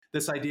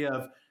this idea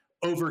of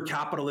over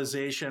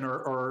capitalization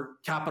or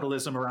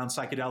capitalism around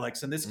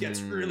psychedelics. And this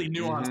gets really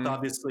nuanced,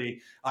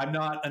 obviously. I'm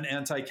not an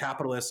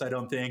anti-capitalist, I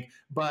don't think,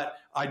 but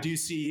I do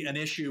see an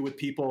issue with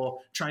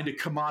people trying to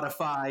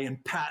commodify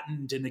and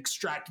patent and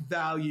extract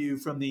value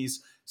from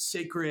these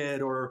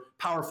sacred or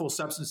powerful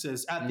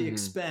substances at the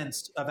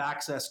expense of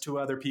access to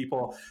other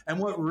people. And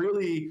what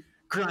really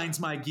grinds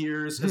my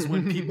gears is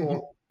when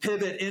people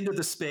pivot into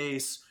the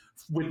space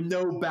with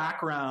no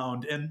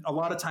background. And a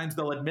lot of times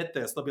they'll admit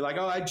this. They'll be like,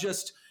 oh, I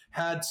just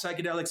had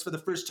psychedelics for the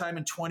first time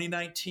in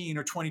 2019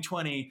 or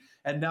 2020,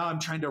 and now I'm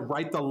trying to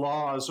write the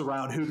laws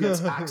around who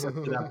gets access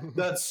to them.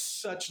 That's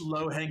such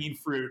low-hanging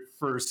fruit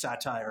for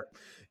satire.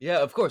 Yeah,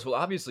 of course. Well,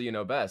 obviously you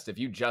know best. If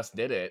you just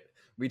did it,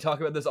 we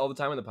talk about this all the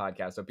time on the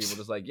podcast. So people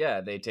just like,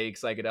 yeah, they take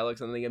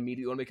psychedelics and then they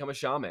immediately want to become a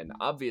shaman.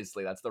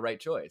 Obviously, that's the right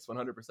choice,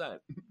 100%.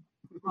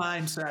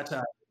 I'm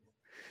satire.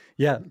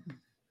 Yeah.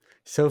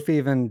 Sophie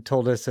even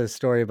told us a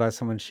story about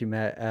someone she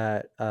met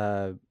at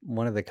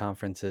one of the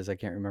conferences. I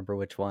can't remember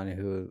which one,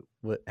 who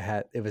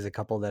it was a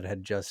couple that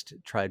had just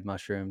tried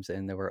mushrooms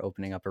and they were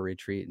opening up a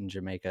retreat in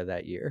Jamaica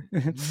that year.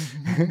 Yep.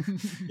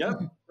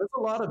 There's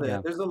a lot of it. Yeah.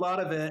 There's a lot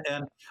of it.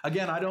 And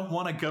again, I don't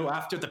want to go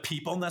after the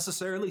people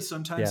necessarily.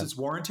 Sometimes it's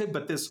warranted,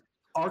 but this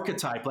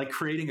archetype, like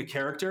creating a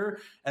character.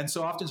 And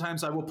so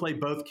oftentimes I will play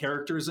both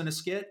characters in a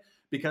skit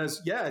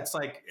because it's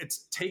like,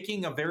 it's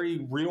taking a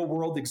very real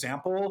world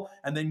example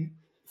and then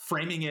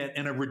framing it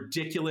in a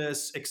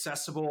ridiculous,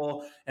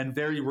 accessible, and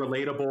very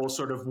relatable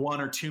sort of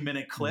 1 or 2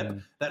 minute clip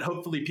that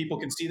hopefully people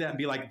can see that and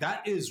be like,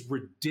 that is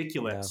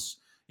ridiculous.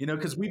 You know,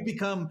 because we've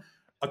become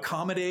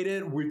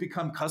accommodated, we've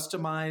become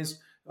customized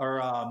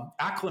or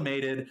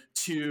acclimated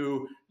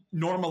to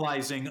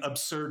normalizing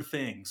absurd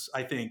things,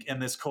 I think, in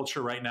this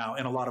culture right now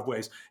in a lot of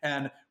ways.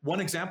 And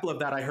one example of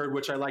that I heard,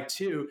 which I like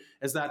too,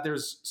 is that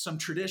there's some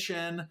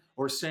tradition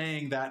or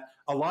saying that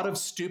a lot of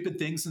stupid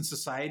things in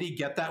society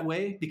get that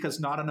way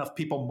because not enough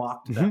people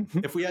mocked them.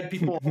 If we had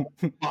people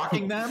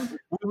mocking them,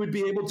 we would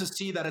be able to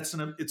see that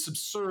it's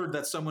absurd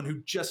that someone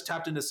who just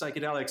tapped into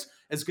psychedelics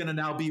is going to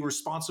now be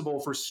responsible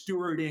for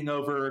stewarding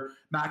over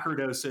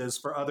macrodoses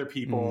for other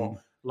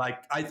people.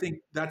 Like, I think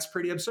that's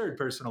pretty absurd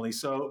personally.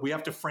 So we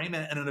have to frame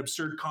it in an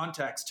absurd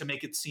context to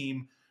make it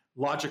seem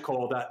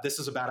logical that this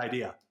is a bad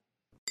idea.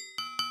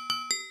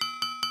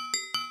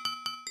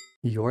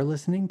 You're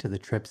listening to the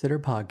Trip Sitter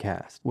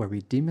Podcast, where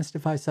we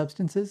demystify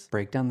substances,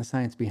 break down the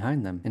science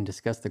behind them, and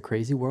discuss the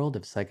crazy world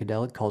of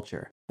psychedelic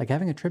culture. Like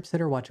having a trip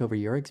sitter watch over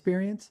your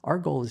experience, our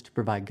goal is to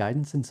provide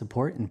guidance and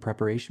support in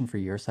preparation for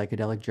your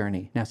psychedelic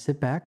journey. Now sit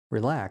back,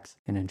 relax,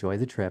 and enjoy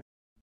the trip.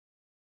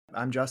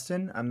 I'm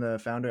Justin. I'm the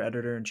founder,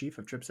 editor-in-chief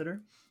of Trip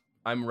Sitter.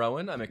 I'm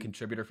Rowan. I'm a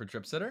contributor for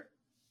Trip Sitter.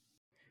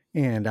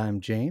 And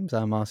I'm James.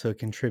 I'm also a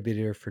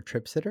contributor for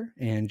Trip Sitter.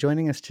 And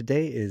joining us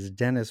today is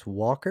Dennis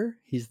Walker.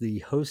 He's the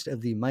host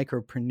of the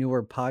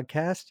Micropreneur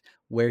podcast,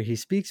 where he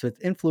speaks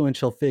with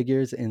influential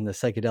figures in the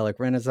psychedelic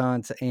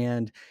renaissance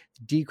and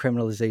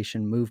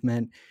decriminalization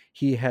movement.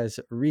 He has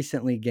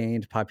recently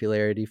gained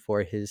popularity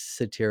for his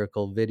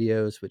satirical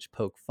videos, which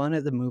poke fun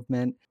at the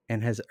movement,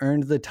 and has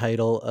earned the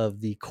title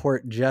of the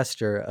court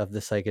jester of the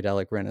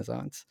psychedelic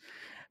renaissance,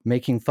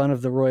 making fun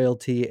of the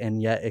royalty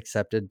and yet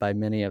accepted by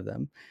many of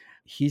them.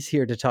 He's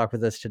here to talk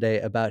with us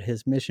today about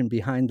his mission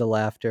behind the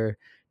laughter,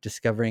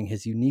 discovering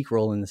his unique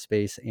role in the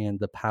space, and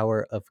the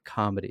power of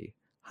comedy.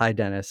 Hi,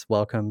 Dennis.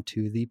 Welcome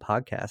to the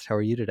podcast. How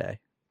are you today?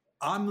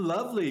 I'm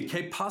lovely.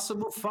 Que pasa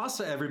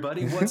mufasa,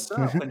 everybody. What's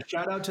up? And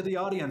shout out to the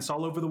audience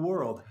all over the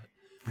world.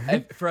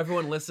 And for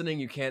everyone listening,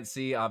 you can't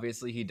see,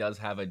 obviously, he does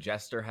have a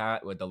jester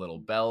hat with the little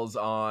bells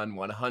on,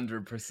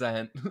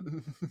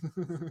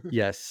 100%.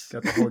 Yes.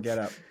 Got the whole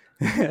getup.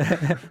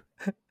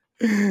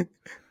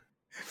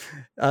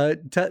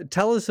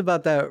 Tell us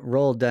about that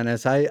role,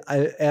 Dennis. I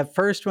at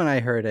first when I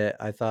heard it,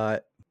 I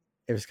thought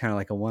it was kind of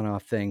like a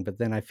one-off thing, but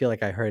then I feel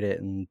like I heard it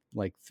in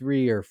like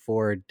 3 or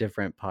 4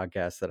 different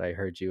podcasts that I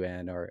heard you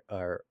in,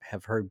 or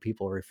have heard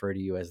people refer to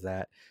you as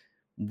that.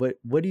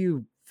 What do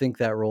you think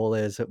that role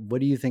is? What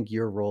do you think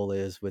your role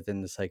is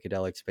within the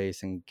psychedelic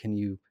space? And can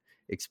you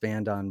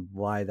expand on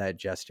why that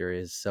jester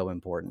is so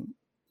important?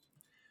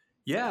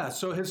 Yeah,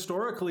 so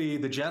historically,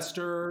 the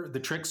jester, the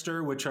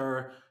trickster, which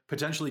are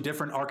potentially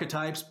different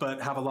archetypes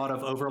but have a lot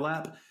of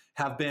overlap,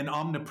 have been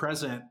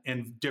omnipresent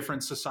in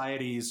different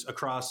societies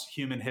across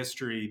human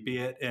history, be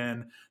it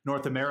in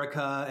North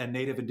America and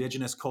native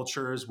indigenous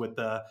cultures with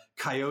the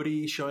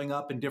coyote showing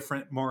up in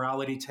different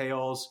morality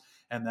tales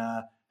and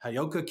the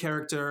Hayoka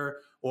character,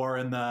 or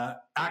in the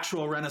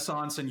actual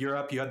Renaissance in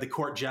Europe, you had the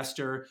court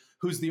jester,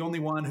 who's the only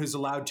one who's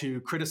allowed to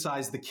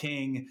criticize the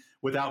king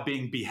without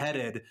being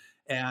beheaded.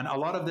 And a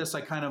lot of this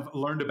I kind of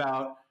learned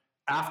about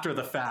after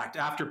the fact,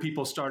 after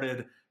people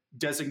started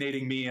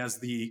designating me as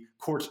the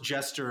court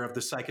jester of the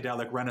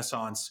psychedelic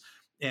renaissance.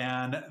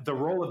 And the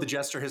role of the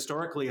jester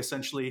historically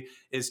essentially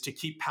is to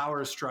keep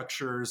power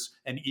structures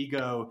and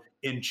ego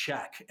in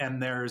check.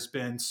 And there's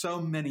been so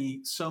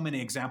many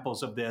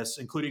examples of this,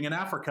 including in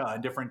Africa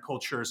and different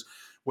cultures,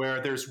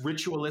 where there's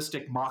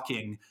ritualistic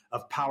mocking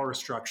of power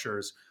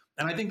structures.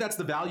 And I think that's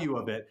the value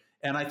of it.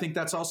 And I think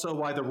that's also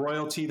why the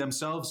royalty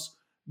themselves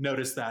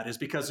notice that, is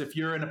because if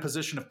you're in a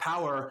position of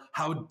power,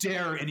 how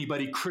dare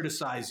anybody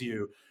criticize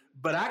you?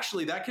 But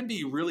actually, that can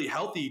be really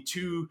healthy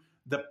to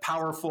the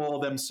powerful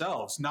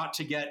themselves, not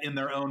to get in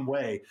their own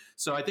way.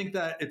 So I think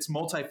that it's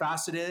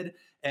multifaceted,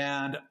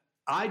 and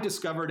I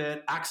discovered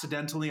it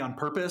accidentally on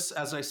purpose,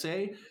 as I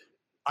say.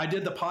 I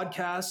did the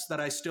podcast that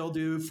I still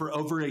do for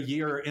over a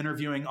year,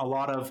 interviewing a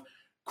lot of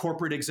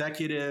corporate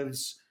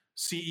executives,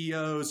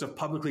 CEOs of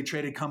publicly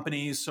traded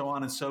companies, so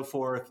on and so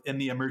forth, in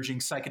the emerging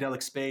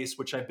psychedelic space,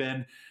 which I've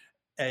been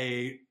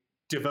a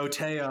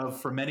devotee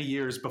of for many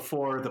years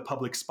before the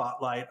public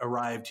spotlight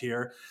arrived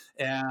here.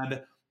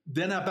 And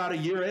then about a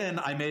year in,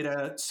 I made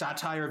a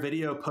satire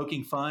video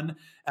poking fun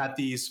at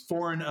these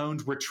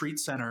foreign-owned retreat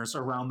centers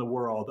around the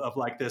world, of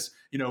like this,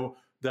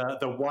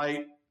 the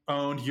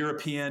white-owned,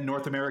 European,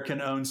 North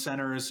American-owned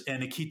centers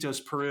in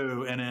Iquitos,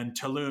 Peru, and in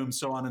Tulum,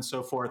 so on and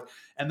so forth.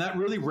 And that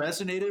really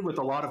resonated with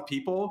a lot of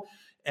people.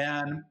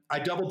 And I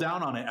doubled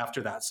down on it after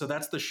that. So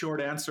that's the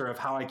short answer of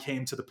how I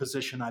came to the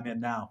position I'm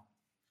in now.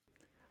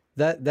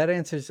 That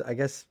answers, I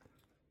guess,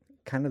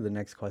 kind of the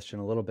next question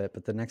a little bit.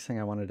 But the next thing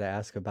I wanted to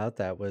ask about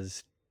that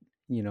was,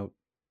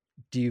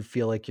 do you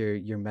feel like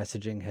your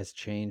messaging has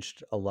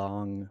changed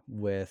along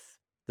with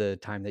the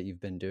time that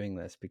you've been doing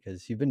this?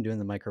 Because you've been doing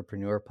the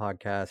Micropreneur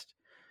podcast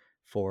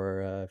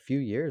for a few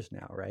years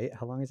now, right?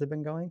 How long has it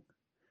been going?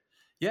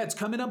 Yeah, it's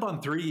coming up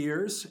on 3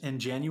 years in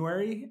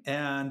January.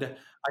 And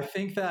I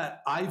think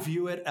that I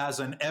view it as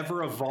an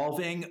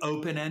ever-evolving,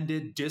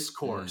 open-ended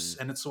discourse.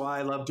 And it's why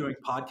I love doing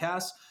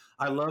podcasts.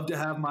 I love to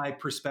have my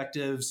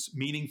perspectives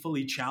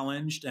meaningfully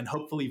challenged, and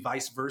hopefully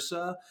vice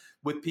versa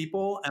with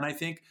people. And I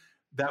think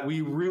that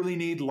we really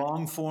need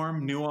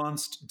long-form,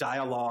 nuanced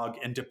dialogue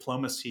and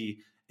diplomacy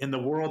in the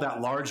world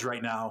at large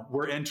right now.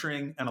 We're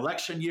entering an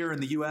election year in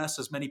the US,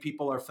 as many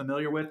people are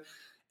familiar with.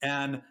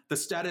 And the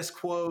status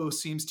quo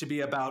seems to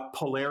be about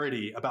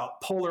polarity,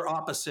 about polar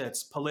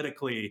opposites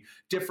politically,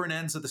 different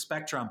ends of the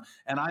spectrum.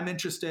 And I'm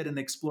interested in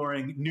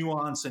exploring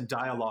nuance and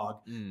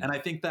dialogue. And I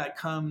think that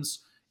comes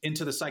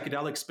into the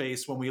psychedelic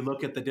space when we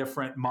look at the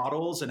different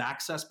models and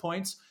access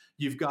points.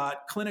 You've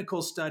got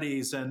clinical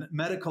studies and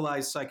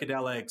medicalized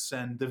psychedelics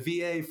and the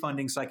VA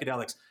funding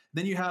psychedelics.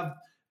 Then you have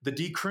the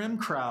decrim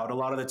crowd a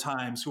lot of the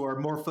times, who are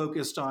more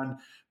focused on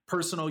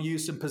personal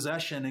use and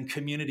possession and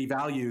community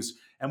values.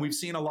 And we've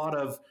seen a lot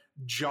of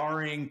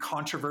jarring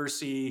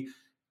controversy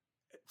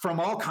from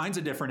all kinds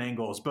of different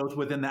angles, both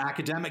within the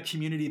academic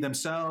community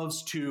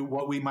themselves to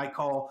what we might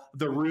call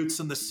the roots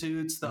and the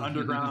suits, the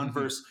underground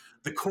versus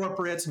the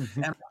corporates.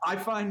 And I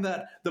find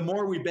that the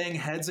more we bang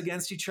heads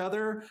against each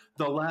other,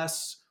 the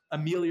less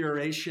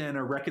amelioration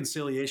or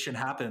reconciliation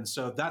happens.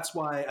 So that's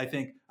why I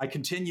think I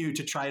continue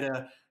to try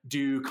to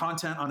do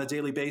content on a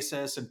daily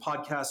basis and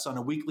podcasts on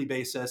a weekly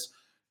basis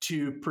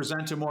to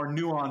present a more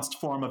nuanced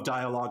form of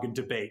dialogue and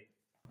debate.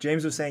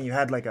 James was saying you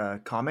had like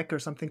a comic or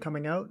something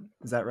coming out.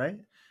 Is that right?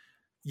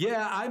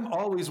 Yeah, I'm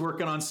always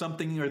working on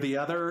something or the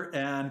other.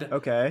 And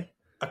okay,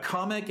 a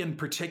comic in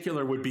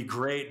particular would be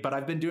great, but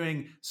I've been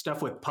doing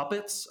stuff with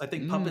puppets. I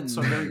think puppets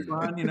are very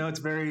fun. It's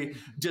very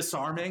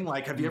disarming.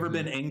 Like, have you ever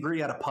been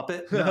angry at a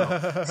puppet? No.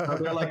 So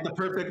they're like the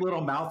perfect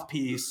little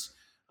mouthpiece,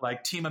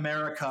 like Team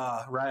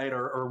America, right?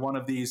 Or one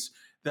of these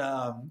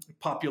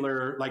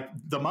popular, like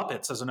the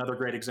Muppets is another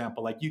great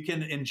example. Like, you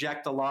can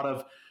inject a lot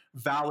of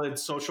valid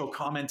social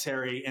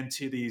commentary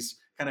into these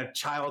kind of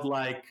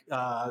childlike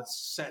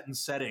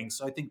settings.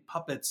 So I think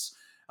puppets,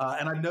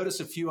 and I've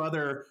noticed a few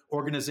other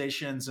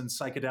organizations and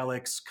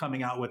psychedelics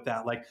coming out with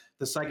that. Like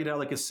the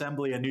Psychedelic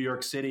Assembly in New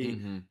York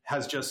City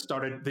has just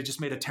started. They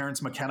just made a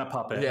Terrence McKenna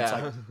puppet. Yeah. It's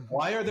like,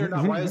 why is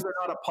there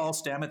not a Paul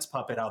Stamets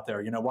puppet out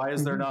there? Why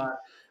is there not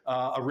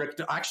a Rick?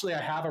 Actually,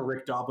 I have a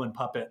Rick Doblin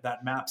puppet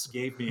that Maps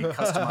gave me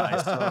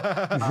customized.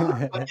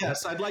 So, but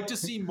yes, I'd like to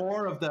see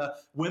more of the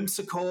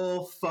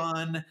whimsical,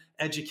 fun,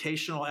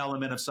 educational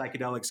element of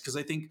psychedelics, because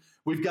I think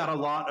we've got a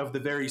lot of the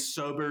very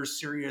sober,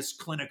 serious,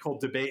 clinical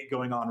debate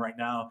going on right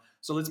now.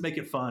 So let's make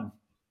it fun.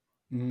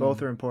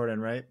 Both are important,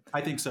 right?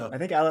 I think so. I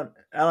think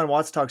Alan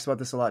Watts talks about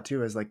this a lot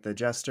too, as like the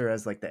jester,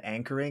 as like the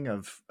anchoring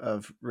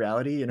of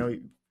reality.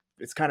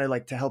 It's kind of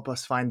like to help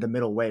us find the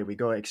middle way. We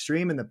go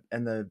extreme,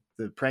 and the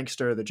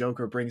prankster, the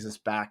joker, brings us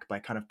back by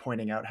kind of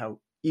pointing out how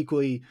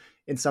equally,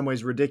 in some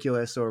ways,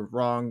 ridiculous or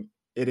wrong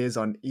it is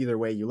on either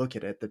way you look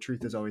at it. The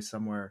truth is always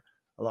somewhere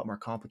a lot more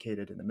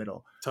complicated in the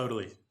middle.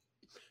 Totally.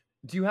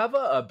 Do you have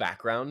a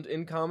background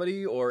in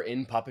comedy or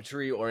in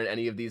puppetry or in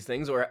any of these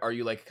things, or are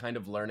you like kind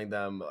of learning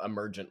them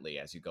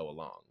emergently as you go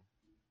along?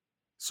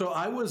 So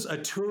I was a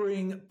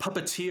touring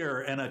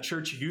puppeteer in a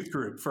church youth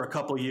group for a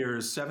couple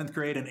years, 7th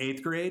grade and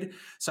 8th grade.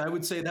 So I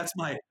would say that's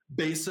my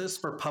basis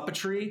for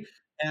puppetry.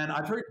 And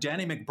I've heard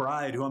Danny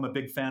McBride, who I'm a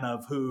big fan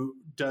of, who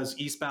does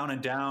Eastbound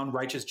and Down,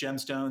 Righteous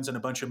Gemstones, and a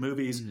bunch of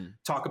movies,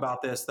 talk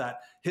about this, that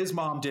his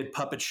mom did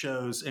puppet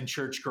shows in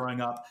church growing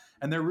up.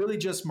 And they're really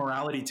just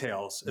morality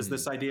tales, is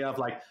this idea of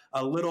like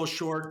a little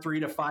short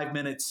 3 to 5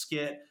 minute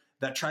skit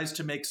that tries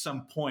to make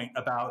some point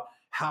about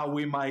how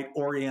we might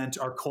orient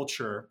our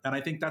culture. And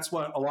I think that's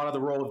what a lot of the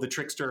role of the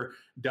trickster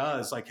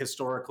does, like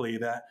historically,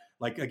 that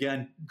like,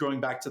 again, going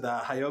back to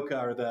the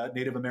Hyoka or the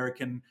Native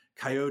American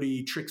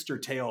coyote trickster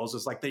tales,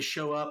 is like they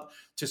show up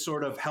to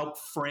sort of help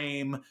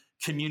frame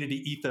community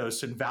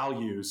ethos and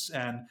values.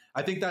 And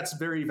I think that's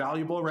very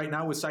valuable right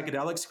now with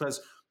psychedelics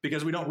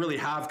because we don't really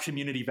have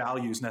community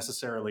values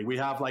necessarily. We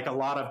have like a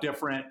lot of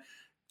different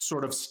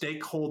sort of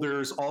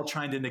stakeholders all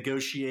trying to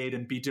negotiate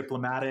and be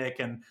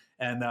diplomatic and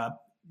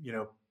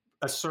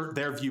assert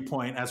their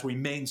viewpoint as we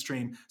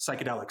mainstream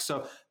psychedelics.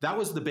 So that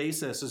was the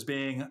basis, as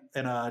being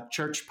in a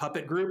church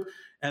puppet group.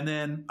 And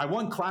then I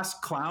won class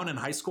clown in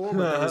high school,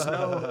 but there was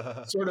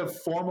no sort of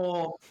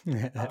formal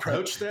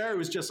approach there. It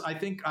was just, I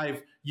think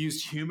I've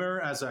used humor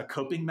as a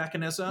coping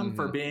mechanism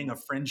for being a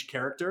fringe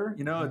character.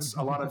 It's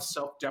a lot of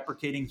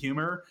self-deprecating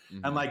humor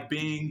and like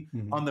being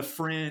on the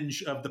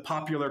fringe of the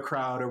popular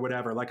crowd or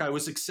whatever. Like I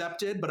was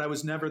accepted, but I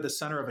was never the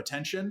center of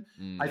attention.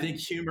 I think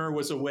humor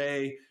was a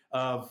way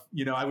of,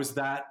 I was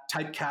that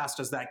typecast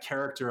as that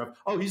character of,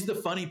 oh, he's the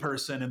funny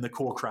person in the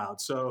cool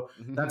crowd. So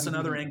that's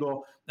another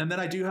angle. And then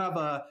I do have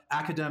a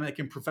academic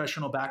and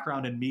professional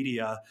background in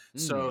media.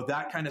 So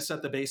that kind of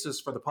set the basis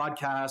for the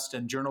podcast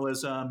and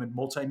journalism and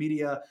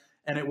multimedia.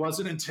 And it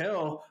wasn't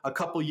until a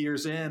couple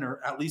years in,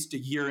 or at least a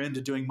year into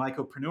doing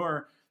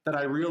Mycopreneur, that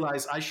I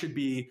realized I should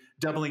be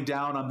doubling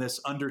down on this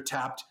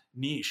undertapped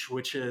niche,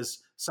 which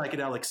is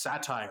psychedelic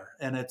satire.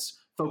 And it's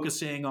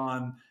focusing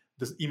on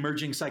the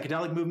emerging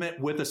psychedelic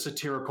movement with a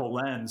satirical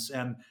lens.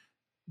 And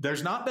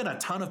there's not been a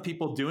ton of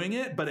people doing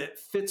it, but it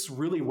fits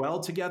really well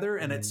together.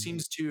 And it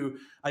seems to,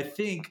 I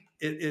think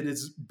it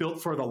is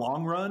built for the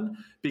long run,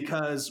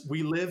 because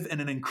we live in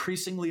an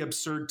increasingly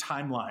absurd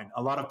timeline.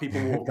 A lot of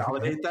people will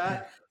validate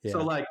that. Yeah.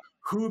 So like,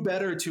 who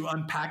better to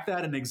unpack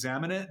that and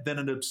examine it than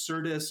an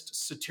absurdist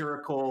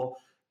satirical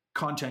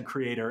content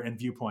creator and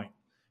viewpoint?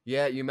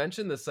 Yeah, you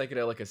mentioned the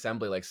Psychedelic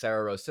Assembly, like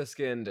Sarah Rose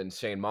Siskind and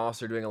Shane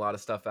Moss are doing a lot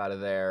of stuff out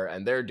of there,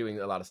 and they're doing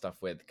a lot of stuff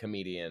with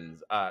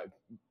comedians,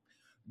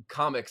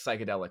 comic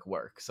psychedelic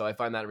work. So I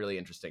find that a really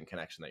interesting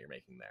connection that you're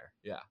making there.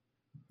 Yeah.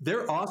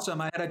 They're awesome.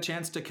 I had a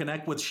chance to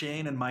connect with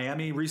Shane in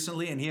Miami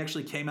recently, and he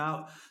actually came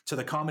out to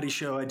the comedy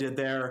show I did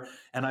there.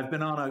 And I've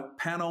been on a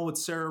panel with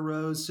Sarah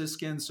Rose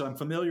Siskind, so I'm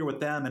familiar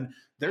with them. And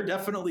they're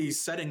definitely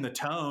setting the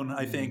tone,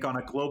 I think, on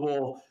a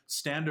global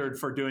standard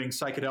for doing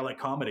psychedelic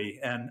comedy.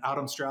 And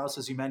Adam Strauss,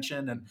 as you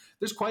mentioned, and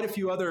there's quite a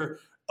few other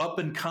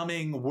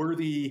up-and-coming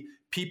worthy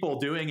people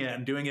doing it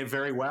and doing it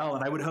very well.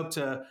 And I would hope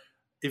to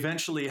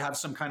eventually have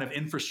some kind of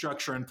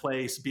infrastructure in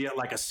place, be it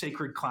like a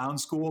sacred clown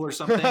school or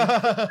something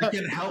that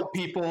can help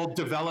people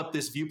develop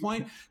this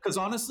viewpoint. Because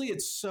honestly,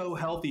 it's so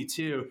healthy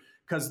too,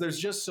 because there's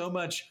just so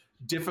much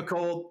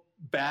difficult,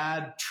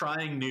 bad,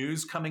 trying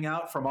news coming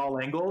out from all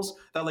angles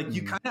that like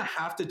you kind of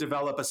have to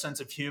develop a sense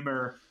of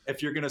humor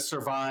if you're going to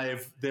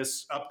survive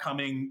this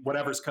upcoming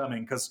whatever's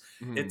coming, because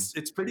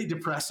it's pretty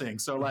depressing.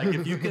 So like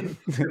if you can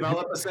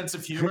develop a sense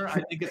of humor, I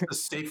think it's a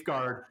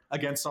safeguard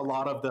against a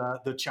lot of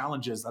the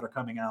challenges that are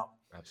coming out.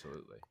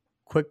 Absolutely.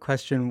 Quick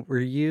question. Were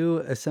you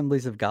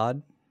Assemblies of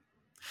God?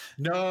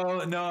 No,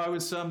 I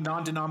was some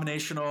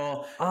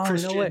non-denominational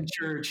Christian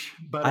church.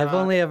 But I've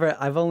only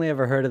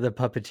ever heard of the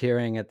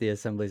puppeteering at the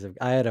Assemblies of.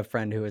 I had a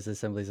friend who was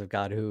Assemblies of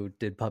God who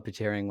did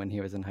puppeteering when he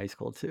was in high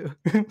school too.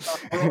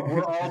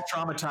 We're all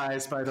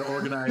traumatized by the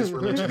organized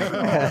religion.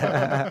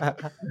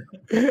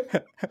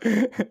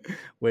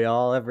 We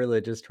all have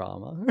religious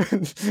trauma.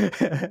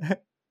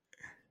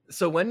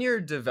 So when you're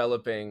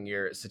developing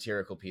your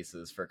satirical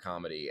pieces for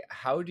comedy,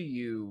 how do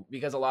you,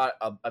 because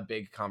a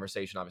big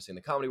conversation, obviously in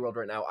the comedy world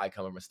right now, I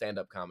come from a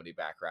stand-up comedy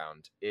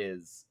background,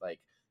 is like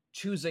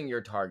choosing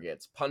your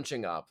targets,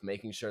 punching up,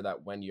 making sure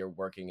that when you're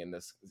working in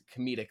this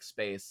comedic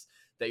space,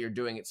 that you're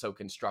doing it so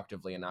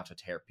constructively and not to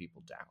tear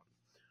people down.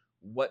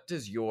 What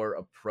does your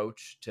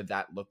approach to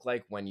that look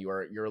like when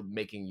you're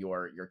making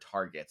your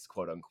targets,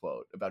 quote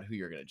unquote, about who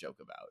you're going to joke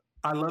about?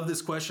 I love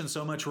this question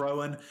so much,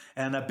 Rowan.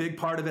 And a big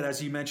part of it,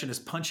 as you mentioned, is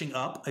punching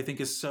up, I think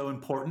is so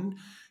important.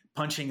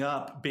 Punching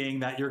up being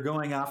that you're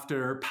going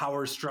after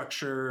power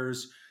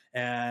structures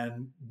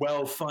and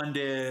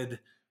well-funded,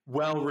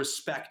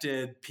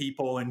 well-respected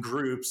people and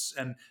groups.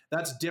 And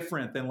that's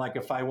different than like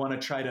if I want to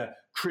try to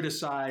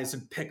criticize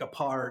and pick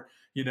apart,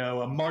 a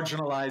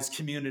marginalized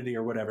community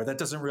or whatever. That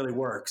doesn't really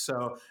work.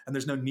 So, and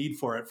there's no need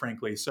for it,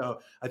 frankly.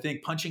 So I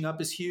think punching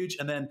up is huge.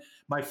 And then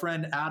my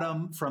friend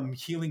Adam from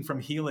Healing from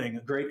Healing,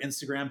 a great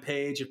Instagram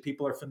page, if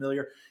people are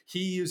familiar, he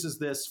uses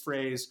this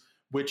phrase,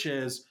 which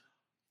is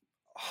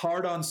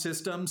hard on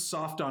systems,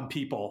 soft on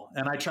people.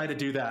 And I try to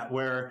do that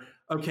where,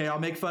 okay, I'll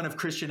make fun of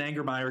Christian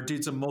Angermeyer.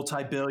 Dude's a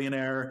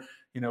multi-billionaire,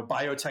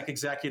 biotech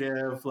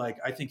executive. Like,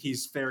 I think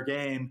he's fair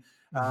game.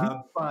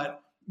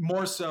 But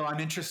more so, I'm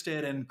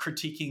interested in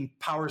critiquing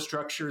power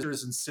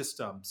structures and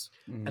systems.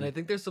 And I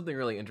think there's something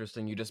really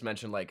interesting. You just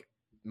mentioned like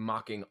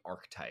mocking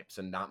archetypes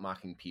and not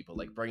mocking people,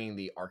 like bringing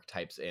the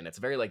archetypes in. It's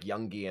a very like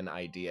Jungian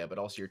idea, but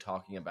also you're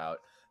talking about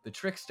the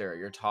trickster.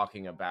 You're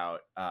talking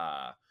about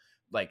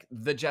like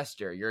the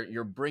gesture,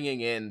 you're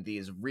bringing in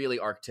these really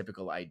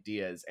archetypical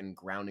ideas and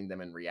grounding them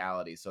in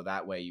reality, so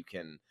that way you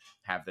can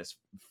have this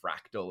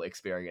fractal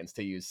experience,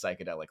 to use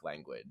psychedelic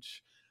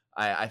language.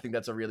 I think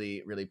that's a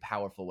really, really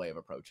powerful way of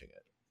approaching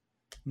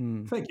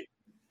it. Thank you.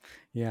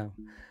 Yeah.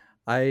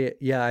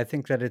 I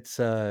think that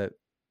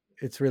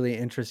it's really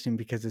interesting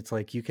because it's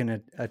like you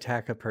can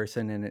attack a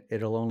person and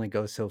it'll only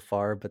go so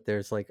far, but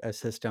there's like a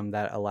system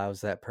that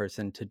allows that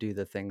person to do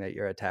the thing that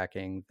you're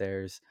attacking.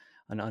 There's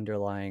an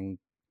underlying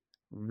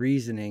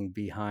reasoning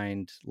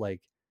behind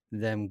like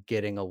them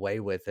getting away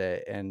with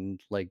it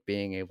and like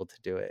being able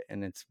to do it.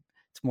 And it's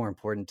more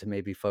important to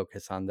maybe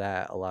focus on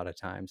that a lot of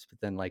times. But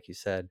then, like you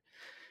said,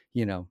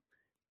 you know,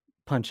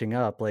 punching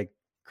up like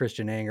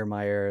Christian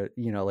Angermeyer,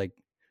 you know, like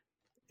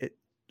it,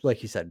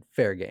 like you said,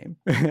 fair game.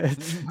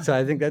 So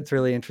I think that's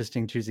really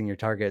interesting, choosing your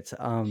targets.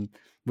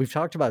 We've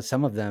talked about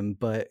some of them,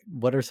 but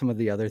what are some of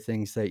the other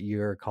things that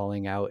you're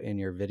calling out in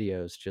your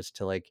videos just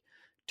to like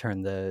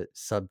turn the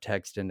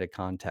subtext into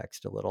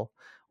context a little?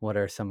 What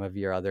are some of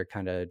your other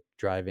kind of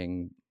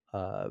driving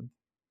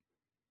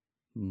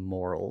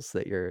morals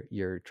that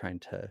you're trying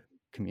to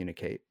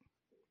communicate?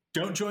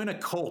 Don't join a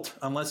cult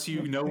unless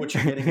you know what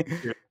you're getting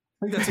into.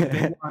 I think that's a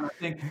big one. I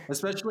think,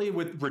 especially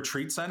with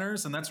retreat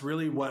centers, and that's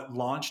really what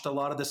launched a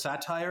lot of the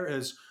satire,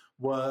 is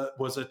what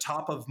was a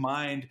top of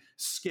mind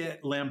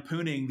skit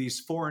lampooning these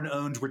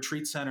foreign-owned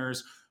retreat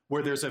centers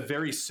where there's a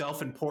very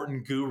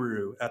self-important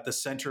guru at the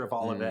center of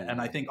all of it. And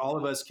I think all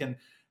of us can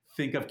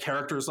think of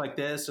characters like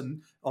this,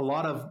 and a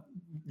lot of,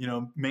 you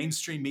know,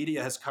 mainstream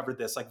media has covered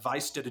this. Like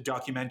Vice did a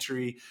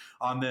documentary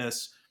on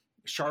this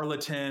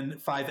charlatan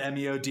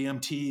 5-MeO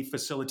DMT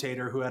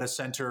facilitator who had a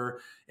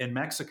center in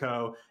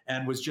Mexico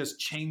and was just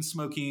chain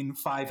smoking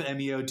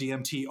 5-MeO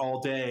DMT all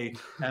day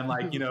and,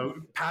 like, you know,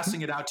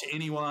 passing it out to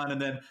anyone.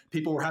 And then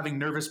people were having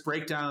nervous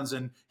breakdowns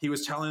and he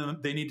was telling them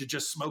they need to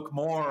just smoke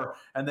more,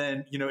 and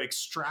then, you know,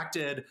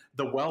 extracted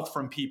the wealth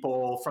from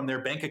people from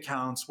their bank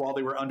accounts while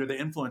they were under the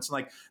influence. And,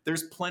 like,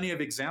 there's plenty of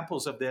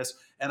examples of this.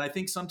 And I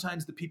think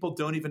sometimes the people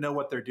don't even know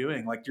what they're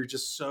doing. Like, you're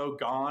just so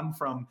gone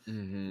from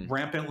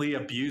rampantly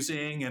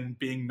abusing and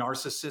being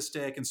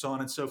narcissistic and so on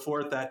and so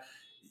forth that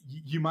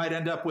you might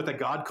end up with a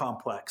God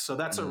complex. So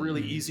that's a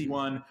really easy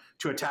one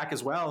to attack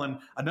as well. And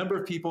a number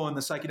of people in the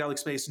psychedelic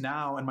space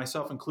now, and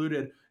myself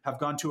included, have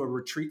gone to a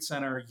retreat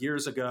center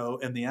years ago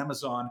in the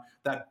Amazon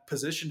that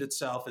positioned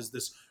itself as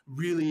this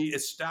really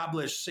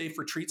established, safe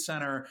retreat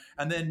center.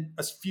 And then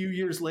a few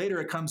years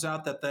later, it comes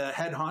out that the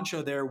head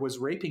honcho there was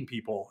raping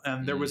people.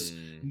 And there was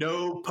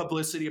no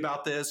publicity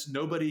about this.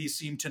 Nobody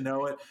seemed to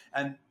know it.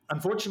 And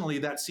unfortunately,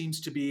 that seems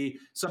to be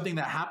something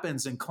that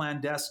happens in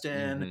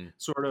clandestine,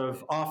 sort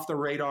of off the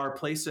radar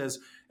places.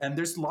 And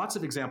there's lots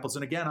of examples.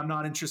 And again, I'm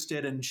not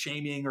interested in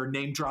shaming or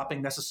name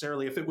dropping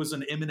necessarily. If it was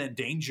an imminent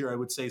danger, I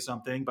would say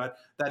something, but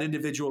that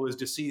individual is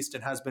deceased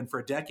and has been for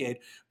a decade.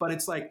 But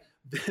it's like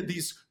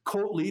these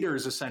cult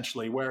leaders,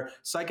 essentially, where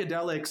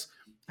psychedelics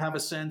have a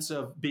sense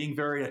of being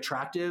very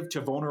attractive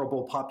to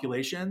vulnerable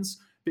populations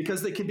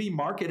because they can be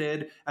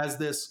marketed as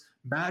this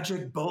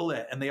magic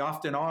bullet, and they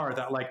often are,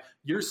 that, like,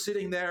 you're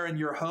sitting there in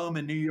your home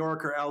in New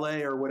York or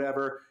LA or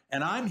whatever,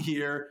 and I'm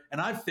here and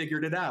I've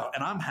figured it out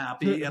and I'm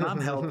happy and I'm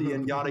healthy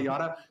and yada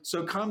yada,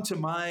 so come to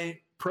my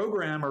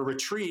program or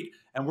retreat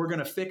and we're going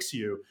to fix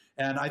you.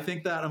 And I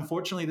think that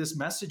unfortunately this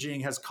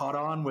messaging has caught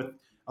on with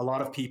a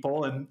lot of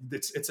people, and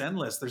it's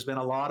endless. There's been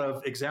a lot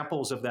of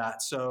examples of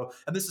that. So,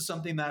 and this is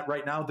something that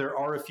right now there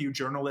are a few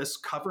journalists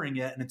covering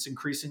it, and it's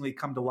increasingly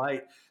come to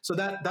light. So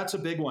that's a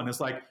big one,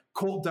 is like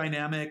cult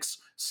dynamics,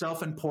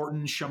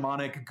 self-important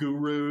shamanic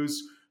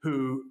gurus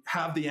who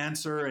have the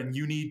answer and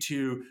you need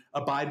to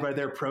abide by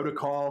their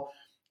protocol.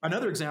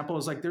 Another example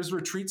is like there's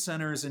retreat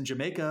centers in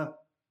Jamaica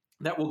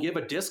that will give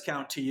a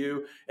discount to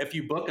you if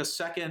you book a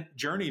second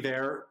journey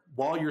there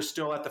while you're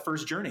still at the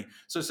first journey.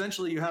 So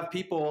essentially you have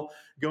people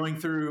going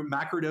through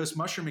macrodose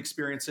mushroom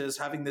experiences,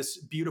 having this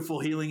beautiful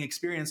healing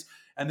experience,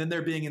 and then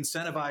they're being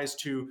incentivized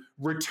to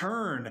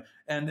return.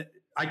 And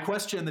I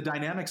question the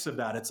dynamics of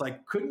that. It's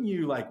like, couldn't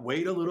you like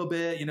wait a little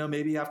bit, you know,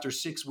 maybe after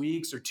 6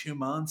 weeks or 2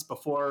 months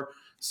before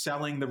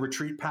selling the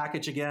retreat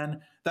package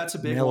again? That's a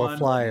big one. Mail a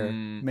flyer.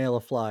 Mail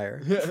a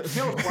flyer.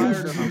 Mail a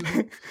flyer to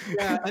them.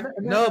 Yeah.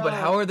 No, but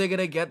how are they going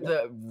to get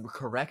the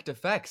correct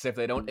effects if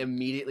they don't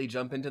immediately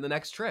jump into the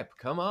next trip?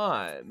 Come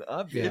on.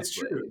 Obviously. It's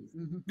true.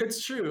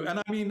 It's true. And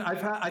I mean,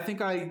 I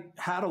think I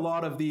had a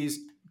lot of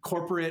these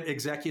corporate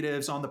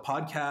executives on the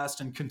podcast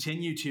and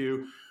continue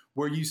to,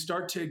 where you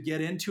start to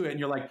get into it and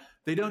you're like,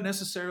 they don't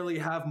necessarily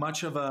have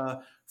much of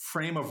a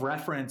frame of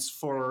reference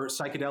for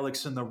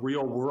psychedelics in the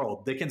real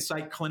world. They can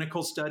cite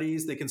clinical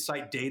studies, they can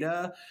cite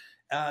data.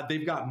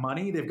 They've got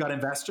money, they've got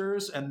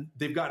investors, and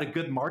they've got a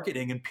good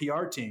marketing and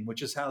PR team,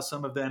 which is how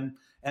some of them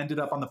ended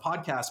up on the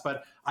podcast.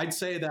 But I'd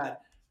say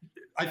that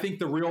I think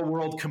the real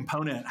world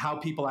component, how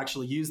people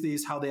actually use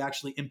these, how they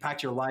actually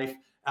impact your life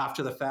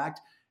after the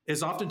fact,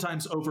 is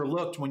oftentimes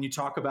overlooked when you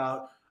talk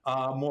about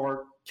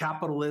more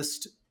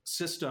capitalist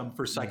system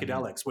for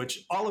psychedelics,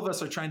 which all of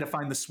us are trying to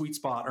find the sweet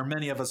spot, or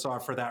many of us are,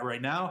 for that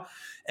right now.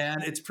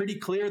 And it's pretty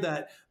clear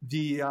that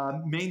the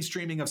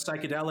mainstreaming of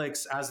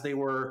psychedelics as they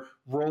were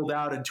rolled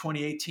out in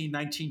 2018,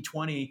 19,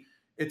 20,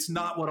 it's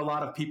not what a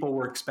lot of people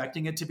were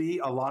expecting it to be.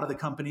 A lot of the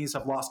companies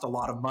have lost a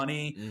lot of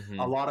money.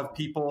 A lot of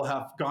people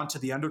have gone to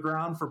the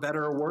underground, for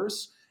better or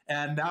worse.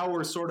 And now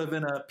we're sort of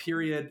in a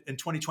period in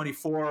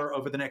 2024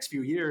 over the next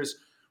few years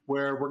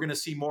where we're going to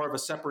see more of a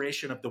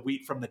separation of the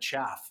wheat from the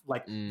chaff.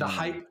 Like the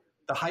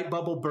hype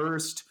bubble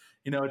burst.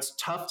 You know, it's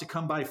tough to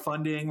come by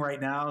funding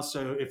right now.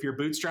 So if you're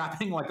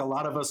bootstrapping, like a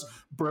lot of us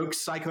broke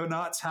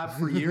psychonauts have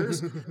for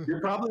years,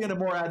 you're probably in a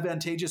more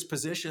advantageous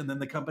position than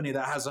the company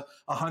that has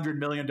 $100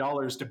 million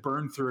to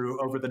burn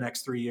through over the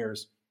next 3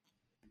 years.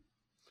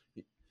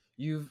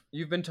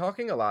 You've been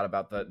talking a lot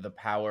about the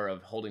power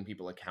of holding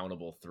people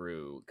accountable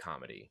through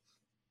comedy.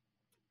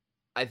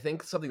 I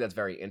think something that's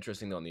very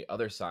interesting, though, on the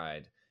other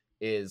side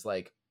is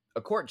like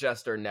a court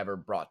jester never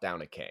brought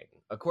down a king.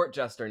 A court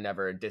jester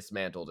never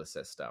dismantled a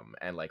system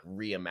and like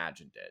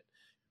reimagined it.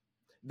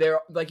 There,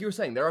 like you were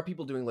saying, there are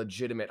people doing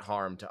legitimate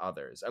harm to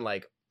others, and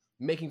like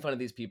making fun of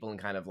these people and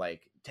kind of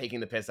like taking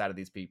the piss out of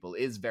these people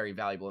is very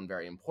valuable and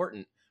very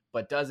important,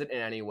 but does it in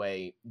any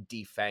way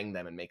defang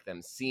them and make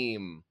them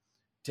seem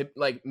to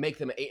like make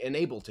them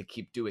unable to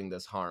keep doing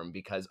this harm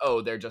because,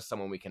 oh, they're just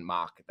someone we can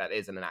mock that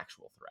isn't an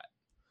actual threat?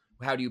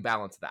 How do you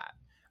balance that?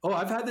 Oh,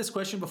 I've had this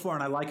question before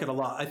and I like it a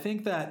lot. I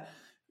think that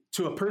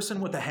to a person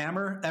with a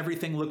hammer,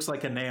 everything looks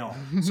like a nail.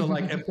 So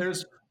like if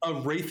there's a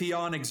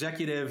Raytheon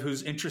executive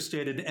who's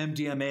interested in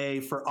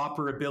MDMA for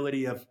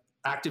operability of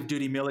active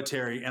duty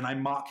military and I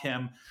mock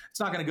him,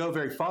 it's not going to go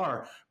very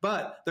far.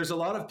 But there's a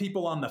lot of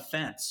people on the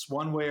fence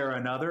one way or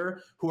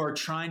another who are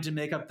trying to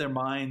make up their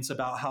minds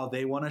about how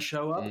they want to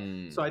show up.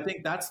 So I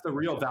think that's the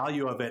real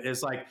value of it,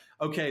 is like,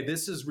 okay,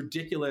 this is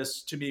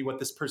ridiculous to me what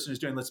this person is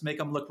doing. Let's make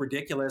them look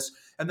ridiculous.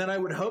 And then I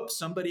would hope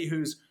somebody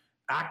who's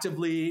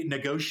actively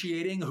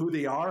negotiating who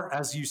they are,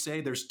 as you say,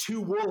 there's two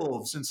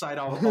wolves inside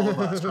all of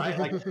us, right?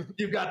 Like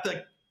you've got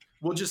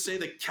we'll just say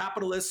the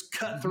capitalist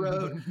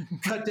cutthroat,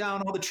 cut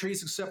down all the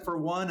trees except for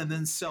one and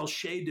then sell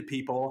shade to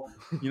people,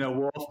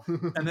 wolf.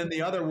 And then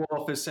the other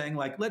wolf is saying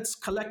like, let's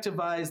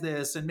collectivize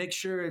this and make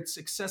sure it's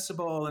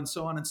accessible and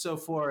so on and so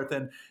forth,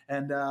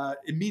 and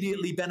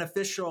immediately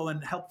beneficial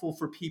and helpful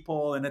for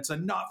people. And it's a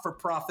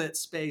not-for-profit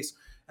space.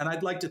 And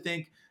I'd like to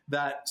think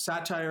that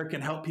satire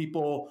can help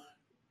people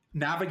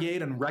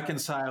navigate and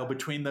reconcile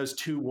between those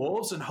two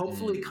wolves and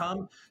hopefully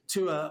come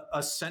to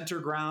a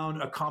center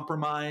ground, a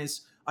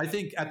compromise. I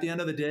think at the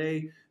end of the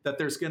day that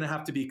there's going to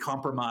have to be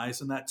compromise,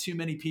 and that too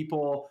many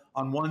people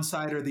on one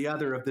side or the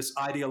other of this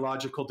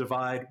ideological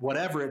divide,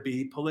 whatever it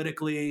be,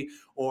 politically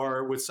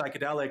or with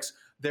psychedelics,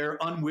 they're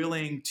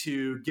unwilling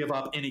to give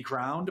up any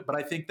ground. But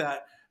I think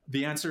that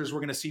the answers we're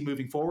going to see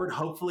moving forward,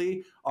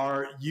 hopefully,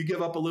 are you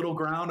give up a little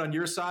ground on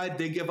your side,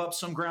 they give up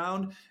some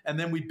ground, and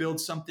then we build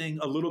something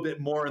a little bit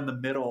more in the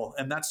middle.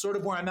 And that's sort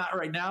of where I'm at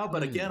right now.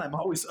 But again, I'm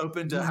always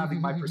open to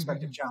having my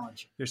perspective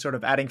challenged. You're sort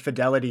of adding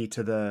fidelity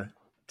to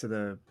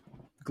the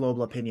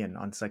global opinion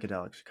on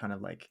psychedelics, kind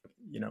of like,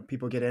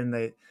 people get in,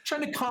 they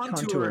trying to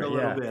contour it a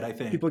little bit. I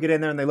think people get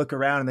in there and they look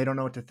around and they don't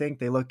know what to think.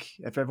 They look,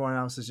 if everyone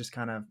else is just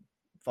kind of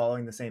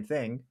following the same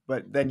thing,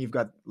 but then you've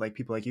got like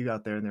people like you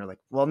out there and they're like,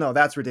 well, no,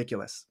 that's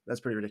ridiculous. That's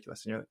pretty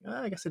ridiculous. And you're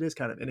like, I guess it is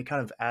kind of, and it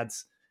kind of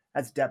adds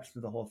depth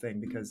to the whole thing,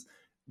 because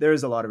there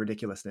is a lot of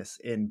ridiculousness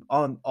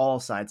on all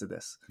sides of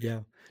this. Yeah.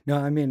 No,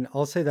 I mean,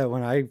 I'll say that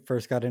when I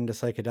first got into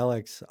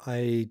psychedelics,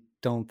 I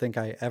don't think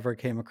I ever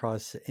came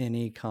across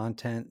any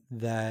content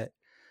that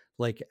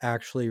like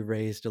actually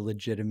raised a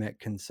legitimate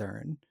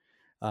concern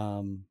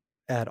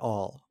at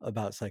all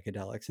about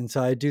psychedelics. And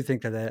so I do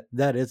think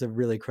that is a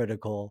really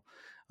critical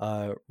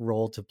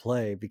role to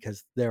play,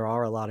 because there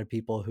are a lot of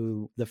people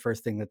who the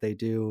first thing that they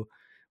do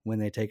when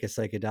they take a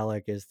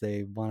psychedelic is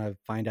they want to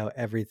find out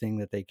everything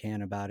that they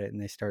can about it,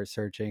 and they start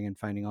searching and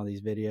finding all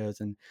these videos.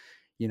 And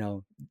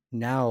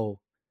now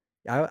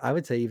I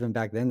would say even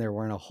back then there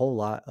weren't a whole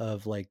lot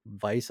of like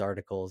Vice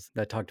articles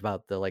that talked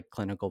about the like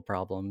clinical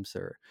problems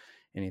or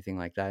anything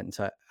like that. And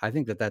so I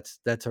think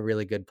that's a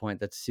really good point.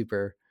 That's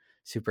super,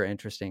 super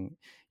interesting.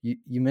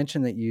 You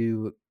mentioned that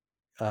you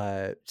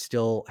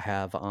still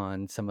have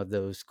on some of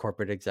those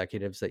corporate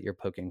executives that you're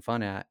poking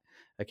fun at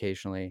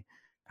occasionally.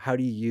 How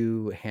do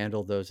you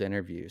handle those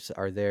interviews?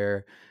 Are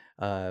there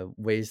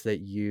ways that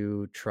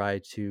you try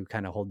to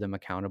kind of hold them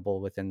accountable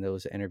within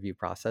those interview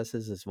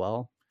processes as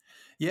well?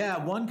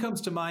 Yeah, one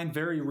comes to mind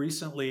very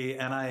recently,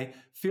 and I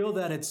feel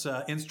that it's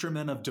an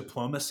instrument of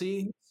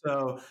diplomacy.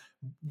 So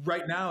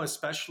right now,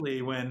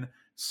 especially when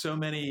so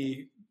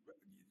many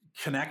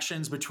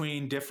connections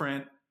between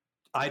different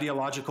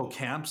ideological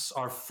camps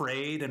are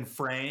frayed and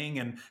fraying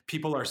and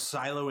people are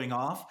siloing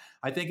off,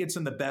 I think it's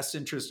in the best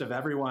interest of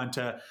everyone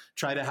to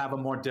try to have a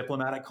more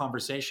diplomatic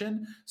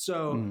conversation.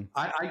 So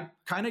I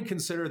kind of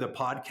consider the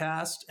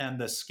podcast and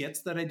the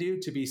skits that I do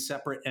to be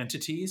separate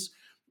entities.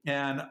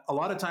 And a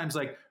lot of times,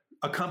 like,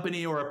 a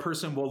company or a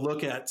person will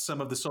look at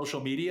some of the social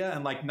media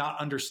and like not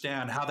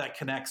understand how that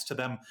connects to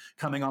them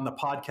coming on the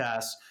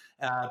podcast.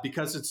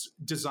 because it's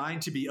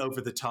designed to be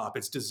over the top.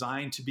 It's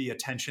designed to be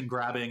attention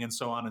grabbing and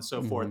so on and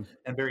so forth,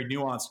 and very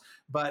nuanced.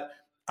 But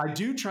I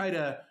do try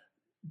to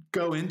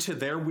go into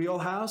their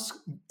wheelhouse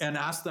and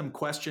ask them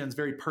questions,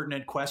 very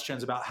pertinent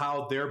questions about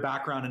how their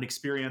background and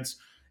experience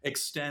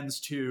extends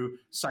to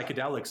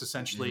psychedelics,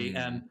 essentially.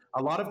 And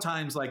a lot of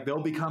times, like,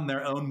 they'll become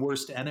their own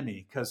worst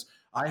enemy, because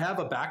I have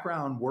a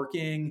background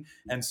working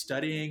and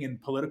studying in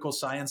political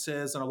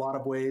sciences in a lot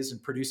of ways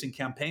and producing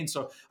campaigns.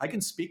 So I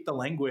can speak the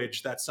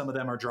language that some of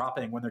them are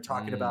dropping when they're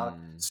talking about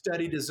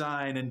study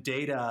design and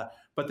data.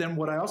 But then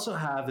what I also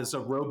have is a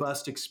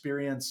robust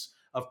experience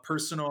of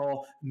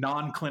personal,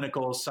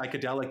 non-clinical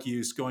psychedelic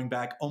use going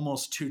back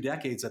almost 2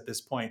 decades at this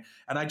point.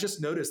 And I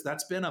just noticed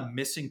that's been a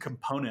missing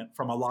component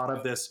from a lot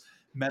of this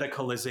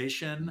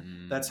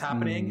medicalization that's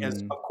happening.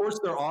 As of course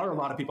there are a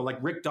lot of people, like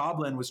Rick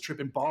Doblin was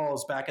tripping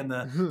balls back in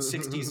the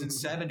 60s and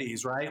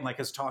 70s, right? And like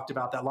has talked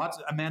about that lots,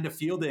 Amanda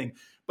Fielding.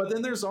 But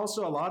then there's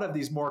also a lot of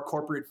these more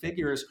corporate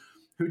figures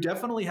who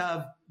definitely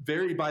have,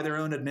 very by their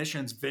own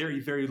admissions, very,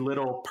 very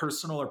little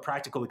personal or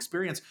practical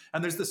experience.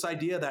 And there's this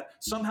idea that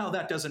somehow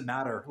that doesn't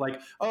matter. Like,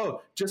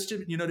 oh, just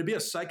to, to be a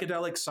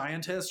psychedelic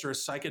scientist or a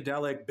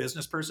psychedelic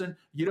business person,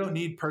 you don't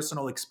need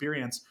personal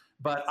experience.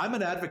 But I'm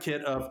an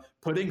advocate of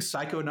putting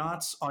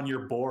psychonauts on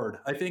your board.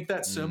 I think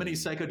that so many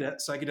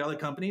psychedelic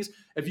companies,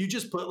 if you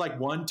just put like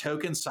one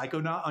token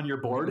psychonaut on your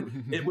board,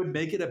 it would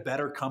make it a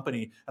better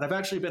company. And I've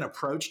actually been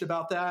approached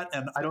about that.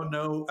 And I don't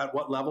know at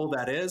what level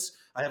that is.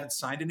 I haven't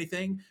signed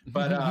anything,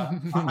 but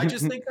I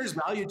just think there's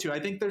value to it. I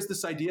think there's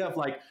this idea of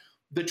like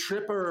the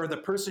tripper or the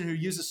person who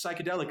uses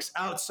psychedelics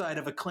outside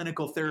of a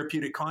clinical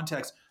therapeutic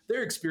context,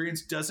 their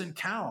experience doesn't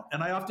count.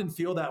 And I often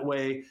feel that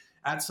way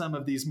at some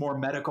of these more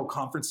medical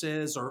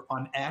conferences or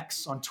on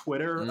X, on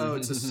Twitter. Oh,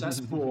 it's a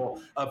cesspool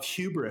of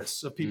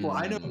hubris of people.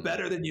 I know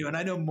better than you and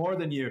I know more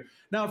than you.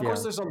 Now, of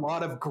course, there's a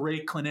lot of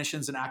great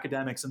clinicians and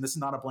academics, and this is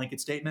not a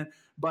blanket statement,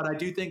 but I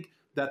do think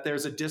that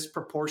there's a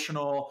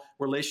disproportional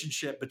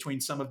relationship between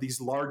some of these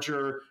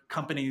larger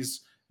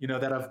companies,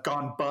 that have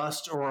gone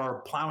bust or are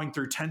plowing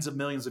through tens of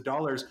millions of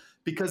dollars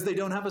because they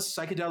don't have a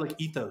psychedelic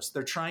ethos.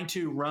 They're trying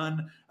to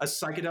run a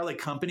psychedelic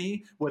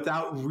company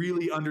without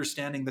really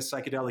understanding the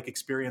psychedelic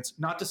experience.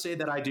 Not to say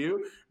that I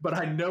do, but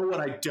I know what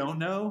I don't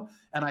know.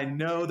 And I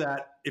know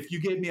that if you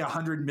gave me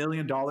 $100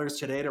 million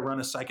today to run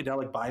a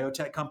psychedelic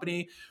biotech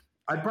company,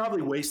 I'd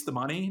probably waste the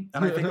money.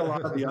 And I think a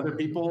lot of the other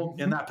people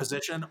in that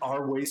position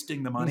are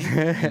wasting the money.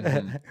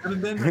 And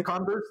then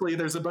conversely,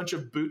 there's a bunch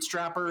of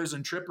bootstrappers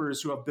and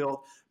trippers who have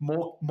built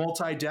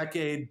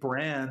multi-decade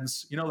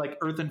brands, like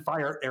Earth and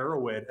Fire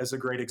Arrowwood as a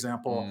great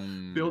example,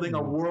 building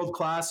a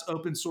world-class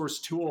open source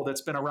tool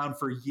that's been around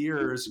for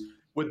years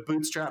with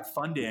bootstrap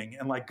funding.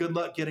 And like, good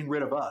luck getting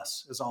rid of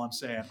us is all I'm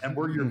saying. And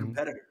we're your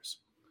competitors.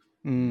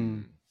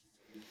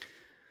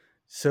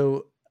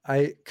 So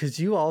because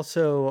you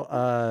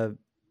also,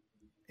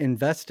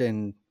 invest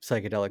in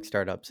psychedelic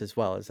startups as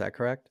well. Is that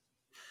correct?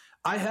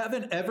 I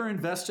haven't ever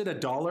invested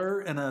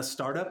 $1 in a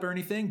startup or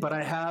anything, but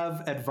I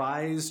have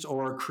advised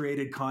or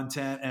created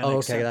content and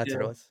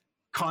accepted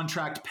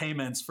contract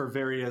payments for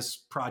various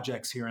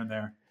projects here and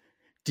there.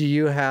 Do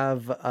you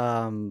have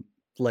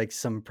like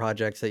some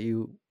projects that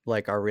you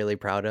like are really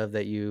proud of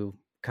that you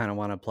kind of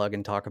want to plug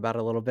and talk about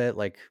a little bit?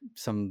 Like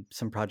some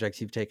projects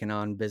you've taken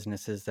on,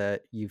 businesses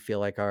that you feel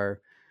like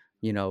are,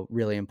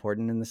 really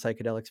important in the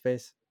psychedelic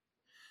space?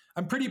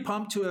 I'm pretty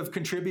pumped to have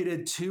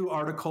contributed 2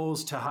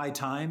 articles to High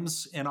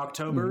Times in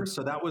October.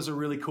 So that was a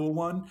really cool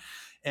one.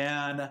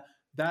 And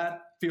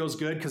that feels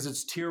good because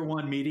it's tier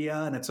 1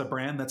 media and it's a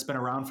brand that's been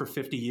around for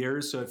 50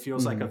 years. So it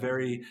feels like a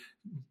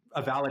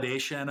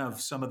validation of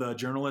some of the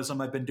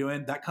journalism I've been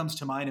doing. That comes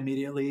to mind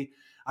immediately.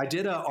 I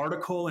did an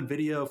article and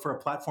video for a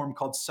platform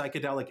called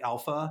Psychedelic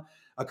Alpha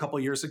a couple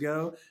years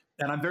ago.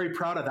 And I'm very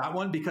proud of that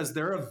one because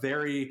they're a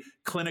very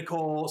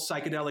clinical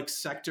psychedelic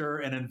sector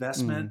and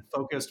investment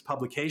focused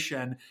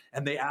publication.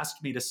 And they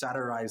asked me to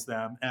satirize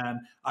them.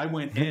 And I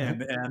went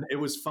in and it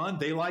was fun.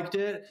 They liked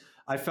it.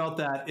 I felt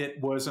that it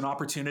was an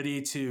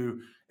opportunity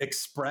to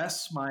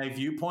express my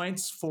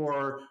viewpoints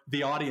for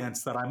the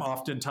audience that I'm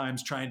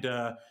oftentimes trying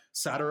to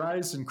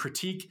satirize and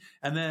critique.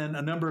 And then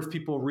a number of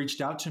people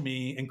reached out to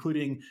me,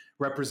 including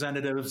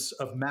representatives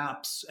of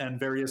MAPS and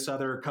various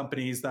other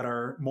companies that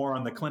are more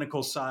on the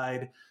clinical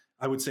side.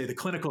 I would say the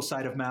clinical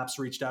side of MAPS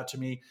reached out to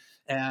me,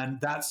 and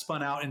that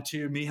spun out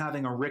into me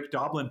having a Rick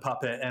Doblin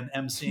puppet and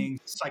emceeing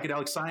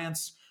psychedelic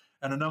science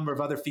and a number of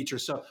other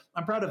features. So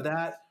I'm proud of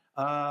that.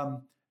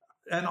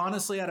 And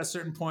honestly, at a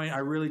certain point, I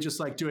really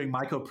just like doing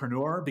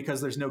Mycopreneur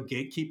because there's no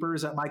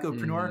gatekeepers at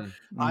Mycopreneur.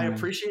 I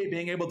appreciate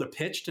being able to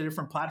pitch to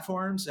different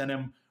platforms and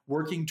am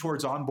working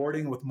towards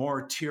onboarding with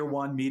more tier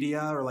 1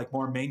 media or like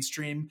more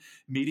mainstream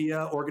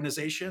media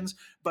organizations.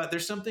 But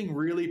there's something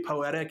really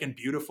poetic and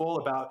beautiful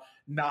about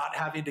not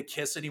having to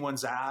kiss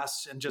anyone's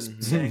ass and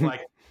just saying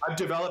like, I've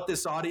developed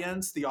this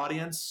audience. The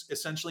audience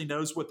essentially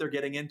knows what they're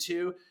getting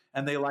into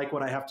and they like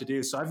what I have to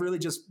do. So I've really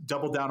just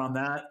doubled down on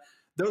that.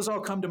 Those all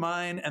come to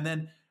mind. And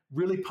then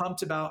really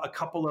pumped about a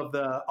couple of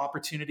the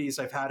opportunities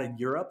I've had in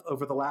Europe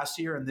over the last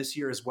year and this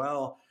year as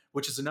well,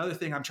 which is another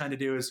thing I'm trying to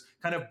do, is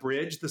kind of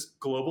bridge this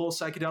global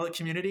psychedelic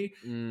community.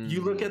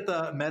 You look at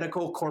the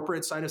medical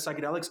corporate side of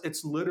psychedelics,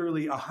 it's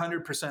literally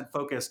 100%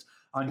 focused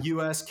on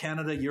US,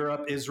 Canada,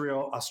 Europe,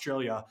 Israel,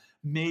 Australia,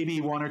 maybe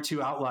one or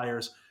two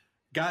outliers.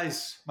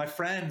 Guys, my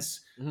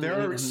friends,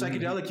 there are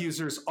psychedelic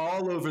users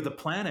all over the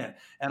planet.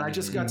 And I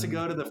just got to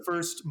go to the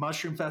first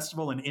mushroom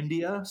festival in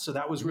India. So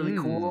that was really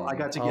cool. I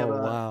got to give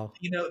a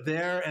keynote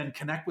there and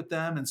connect with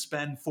them and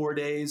spend 4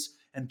 days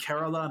in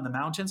Kerala in the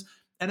mountains.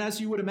 And as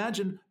you would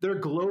imagine, they're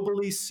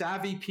globally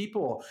savvy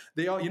people.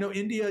 They all,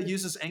 India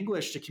uses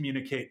English to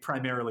communicate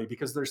primarily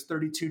because there's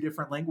 32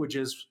 different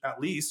languages, at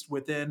least,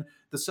 within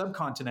the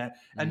subcontinent.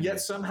 And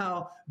yet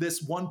somehow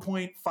this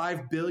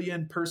 1.5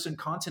 billion person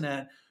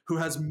continent, who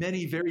has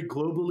many very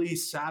globally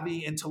savvy,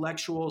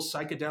 intellectual,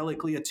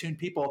 psychedelically attuned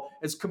people,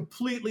 is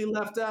completely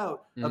left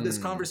out of this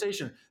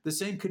conversation. The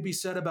same could be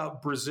said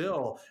about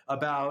Brazil,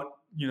 about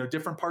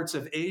different parts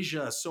of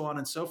Asia, so on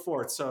and so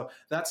forth. So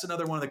that's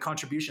another one of the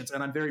contributions.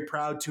 And I'm very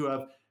proud to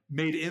have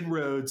made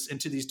inroads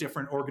into these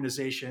different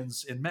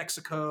organizations in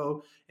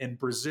Mexico, in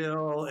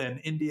Brazil,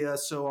 and India,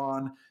 so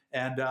on.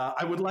 And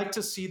I would like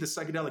to see the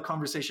psychedelic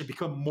conversation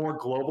become more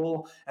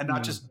global and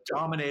not just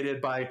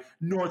dominated by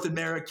North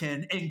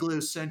American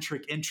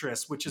Anglo-centric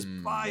interests, which is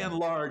by and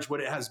large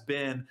what it has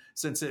been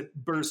since it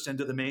burst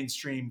into the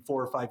mainstream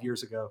 4 or 5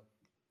 years ago.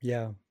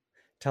 Yeah.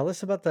 Tell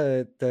us about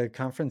the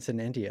conference in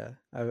India.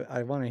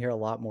 I want to hear a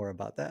lot more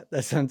about that.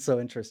 That sounds so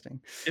interesting.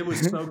 It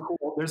was so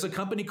cool. There's a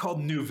company called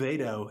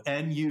Nuvedo,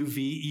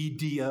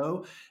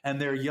 Nuvedo,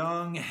 and they're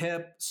young,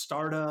 hip,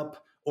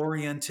 startup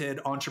oriented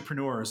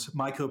entrepreneurs,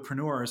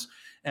 mycopreneurs.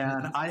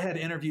 And I had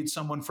interviewed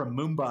someone from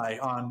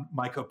Mumbai on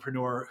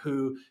Mycopreneur,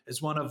 who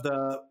is one of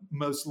the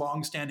most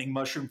longstanding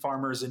mushroom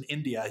farmers in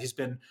India. He's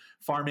been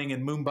farming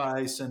in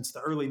Mumbai since the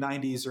early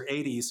 90s or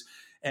 80s.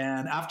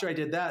 And after I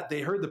did that,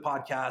 they heard the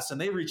podcast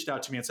and they reached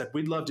out to me and said,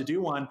 we'd love to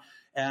do one.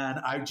 And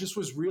I just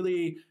was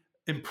really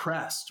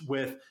impressed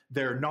with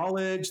their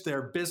knowledge,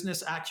 their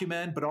business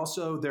acumen, but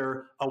also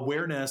their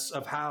awareness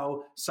of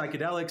how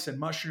psychedelics and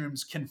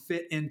mushrooms can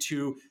fit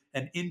into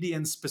an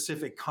Indian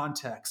specific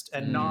context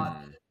and not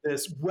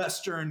this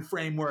Western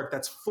framework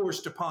that's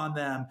forced upon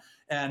them.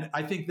 And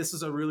I think this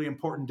is a really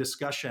important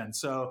discussion.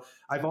 So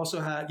I've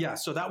also had,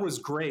 so that was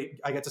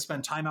great. I got to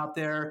spend time out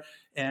there,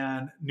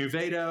 and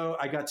Nuvedo,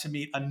 I got to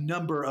meet a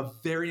number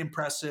of very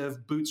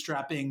impressive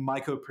bootstrapping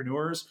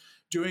mycopreneurs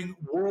doing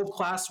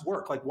world-class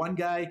work. Like one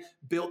guy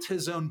built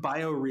his own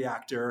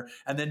bioreactor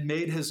and then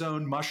made his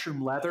own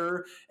mushroom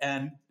leather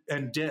and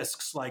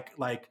discs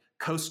like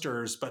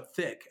coasters, but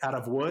thick, out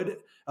of wood,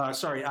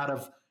 out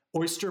of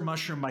oyster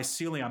mushroom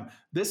mycelium.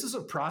 This is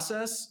a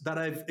process that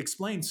I've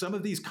explained. Some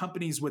of these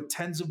companies with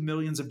tens of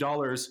millions of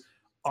dollars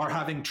are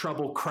having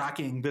trouble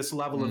cracking this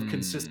level of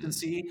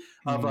consistency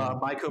of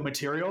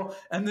mycomaterial.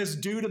 And this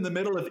dude in the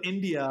middle of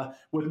India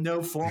with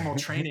no formal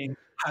training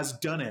has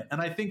done it.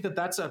 And I think that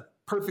that's a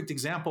perfect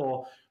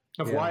example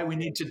of why we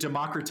need to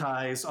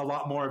democratize a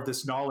lot more of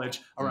this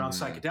knowledge around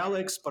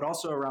psychedelics, but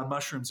also around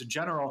mushrooms in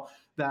general.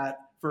 That,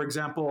 for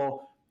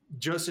example,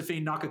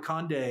 Josephine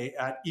Nakakande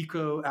at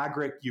Eco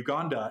Agric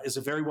Uganda is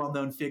a very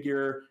well-known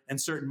figure in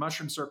certain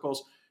mushroom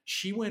circles.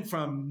 She went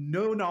from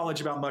no knowledge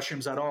about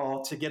mushrooms at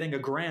all to getting a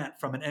grant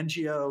from an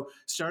NGO,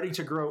 starting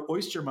to grow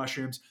oyster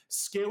mushrooms,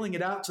 scaling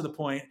it out to the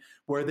point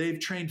where they've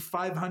trained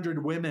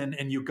 500 women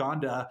in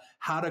Uganda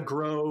how to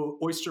grow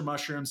oyster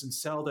mushrooms and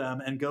sell them,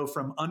 and go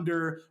from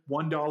under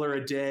 $1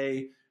 a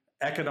day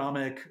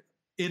economic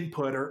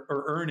input or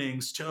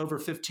earnings to over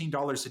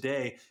 $15 a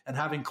day, and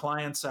having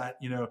clients at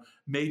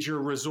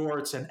major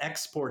resorts and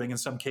exporting in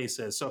some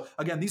cases. So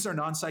again, these are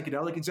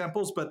non-psychedelic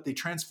examples, but they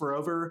transfer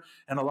over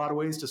in a lot of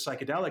ways to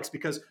psychedelics,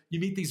 because you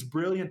meet these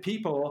brilliant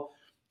people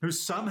who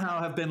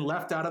somehow have been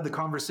left out of the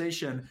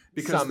conversation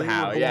because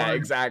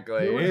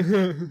exactly.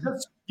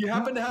 You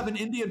happen to have an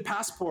Indian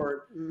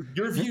passport,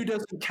 your view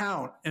doesn't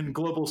count in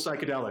global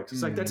psychedelics.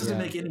 It's like, that doesn't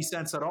make any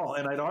sense at all.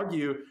 And I'd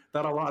argue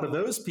that a lot of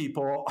those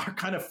people are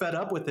kind of fed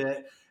up with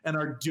it and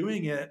are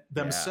doing it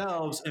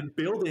themselves and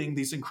building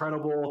these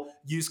incredible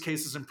use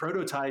cases and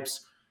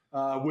prototypes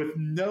with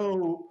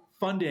no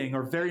funding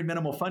or very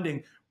minimal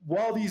funding,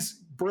 while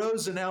these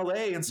bros in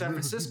LA and San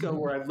Francisco,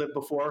 where I've lived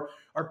before,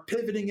 are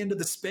pivoting into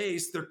the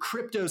space. Their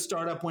crypto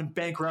startup went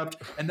bankrupt,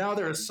 and now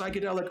they're a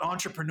psychedelic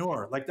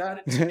entrepreneur. Like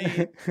that, to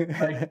me,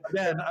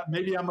 again,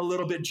 maybe I'm a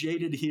little bit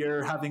jaded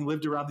here, having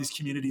lived around these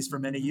communities for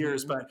many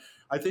years, but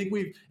I think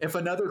if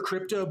another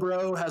crypto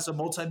bro has a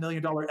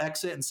multi-million-dollar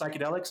exit in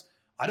psychedelics,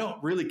 I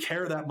don't really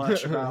care that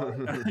much about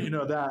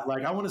that.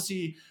 Like, I want to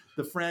see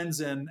the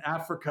friends in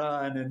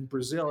Africa and in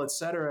Brazil, et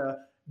cetera,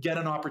 get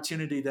an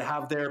opportunity to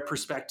have their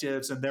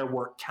perspectives and their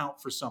work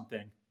count for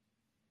something.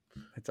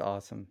 That's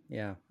awesome.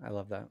 Yeah, I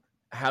love that.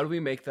 How do we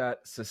make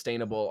that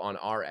sustainable on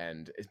our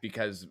end? Is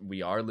because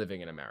we are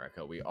living in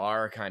America. We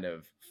are kind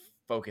of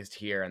focused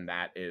here, and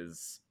that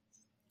is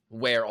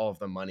where all of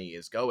the money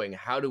is going.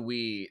 How do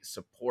we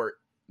support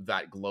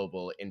that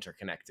global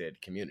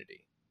interconnected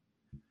community?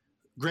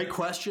 Great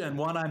question.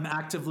 One I'm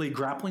actively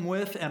grappling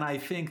with, and I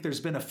think there's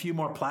been a few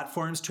more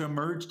platforms to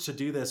emerge to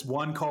do this.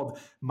 One called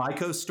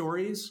Myco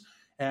Stories.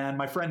 And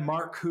my friend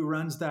Mark, who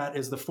runs that,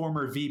 is the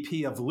former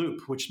VP of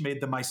Loop, which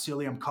made the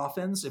mycelium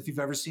coffins, if you've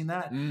ever seen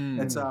that.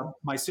 It's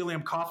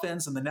mycelium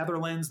coffins in the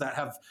Netherlands that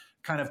have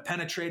kind of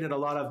penetrated a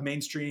lot of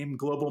mainstream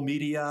global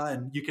media,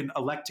 and you can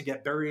elect to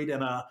get buried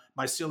in a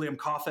mycelium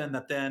coffin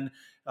that then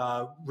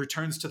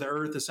returns to the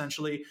earth,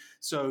 essentially.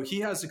 So he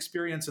has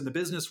experience in the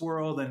business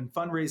world and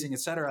fundraising, et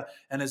cetera,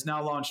 and has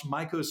now launched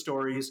Myco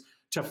Stories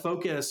to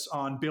focus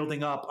on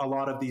building up a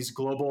lot of these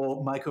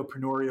global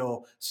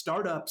mycopreneurial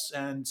startups,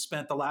 and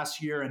spent the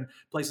last year in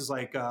places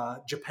like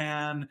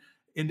Japan,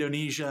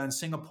 Indonesia, and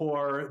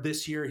Singapore.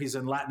 This year he's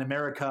in Latin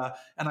America.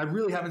 And I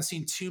really haven't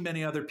seen too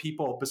many other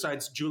people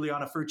besides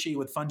Juliana Furci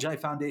with Fungi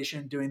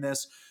Foundation doing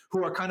this,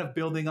 who are kind of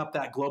building up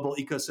that global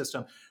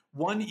ecosystem.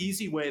 One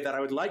easy way that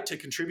I would like to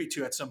contribute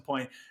to at some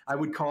point, I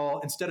would call,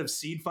 instead of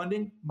seed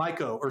funding,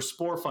 myco or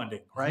spore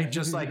funding, right?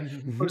 Just like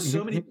for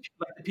so many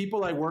like the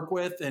people I work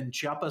with in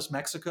Chiapas,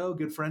 Mexico,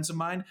 good friends of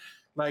mine,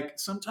 like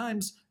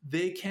sometimes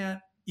they can't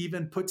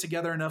even put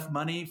together enough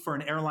money for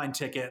an airline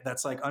ticket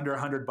that's like under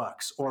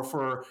 $100, or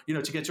for,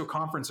 to get to a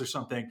conference or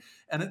something.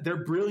 And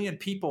they're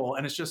brilliant people.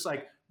 And it's just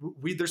like,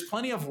 there's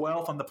plenty of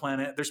wealth on the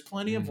planet. There's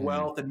plenty of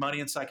wealth and money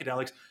in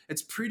psychedelics.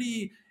 It's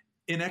pretty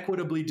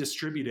inequitably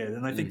distributed.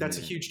 And I think that's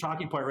a huge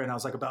talking point right now.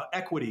 It's like about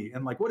equity,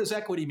 and like, what does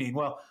equity mean?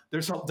 Well,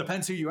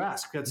 depends who you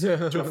ask. Because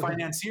to a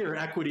financier,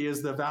 equity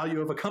is the value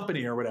of a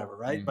company or whatever,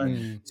 right? But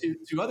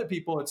to other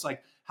people, it's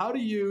like, how do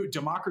you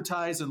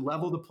democratize and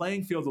level the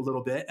playing field a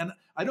little bit? And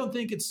I don't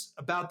think it's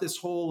about this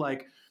whole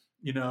like,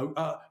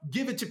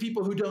 give it to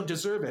people who don't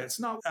deserve it. It's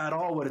not at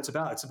all what it's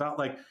about. It's about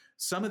like,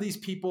 some of these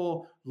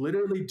people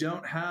literally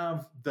don't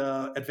have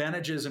the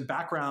advantages and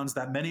backgrounds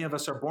that many of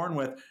us are born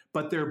with,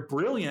 but they're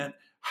brilliant.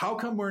 How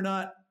come we're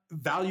not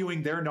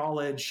valuing their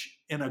knowledge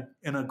in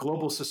a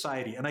global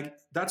society? And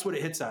that's what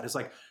it hits at. Is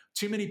like,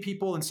 too many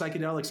people in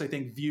psychedelics, I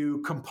think,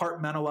 view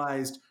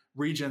compartmentalized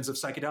regions of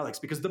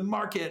psychedelics because the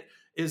market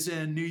is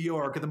in New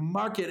York, or the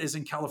market is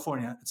in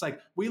California. It's like,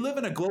 we live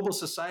in a global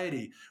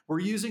society. We're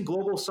using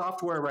global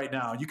software right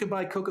now. You can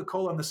buy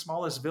Coca-Cola in the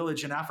smallest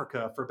village in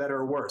Africa, for better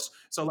or worse.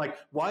 So like,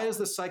 why is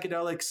the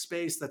psychedelic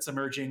space that's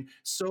emerging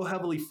so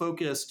heavily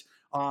focused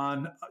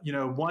on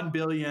 1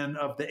 billion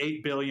of the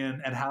 8 billion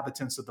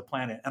inhabitants of the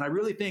planet? And I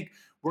really think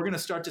we're going to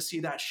start to see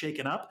that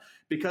shaken up,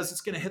 because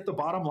it's going to hit the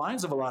bottom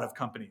lines of a lot of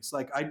companies.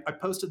 Like I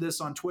posted this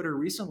on Twitter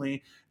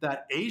recently,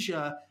 that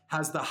Asia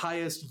has the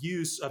highest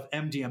use of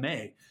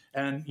MDMA.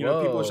 And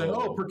people are saying,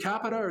 oh, per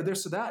capita or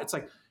this or that. It's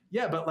like,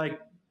 yeah, but like,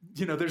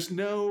 there's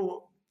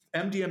no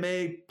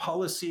MDMA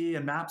policy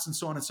and maps and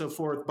so on and so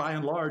forth, by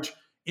and large,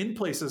 in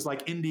places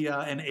like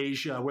India and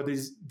Asia, where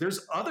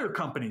there's other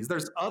companies,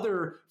 there's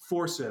other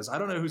forces. I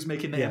don't know who's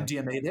making the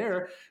MDMA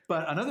there.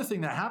 But another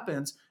thing that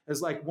happens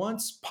is, like,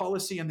 once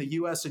policy in the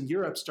US and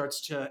Europe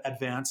starts to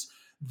advance,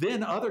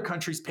 then other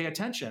countries pay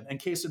attention. And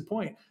case in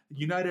point,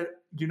 United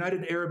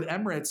Arab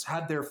Emirates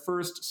had their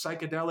first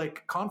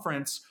psychedelic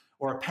conference,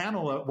 or a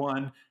panel at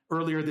one,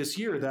 earlier this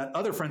year, that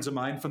other friends of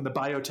mine from the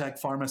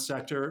biotech pharma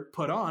sector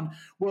put on.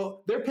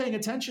 Well, they're paying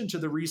attention to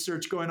the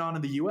research going on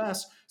in the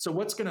US. So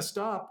what's going to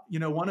stop,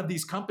 one of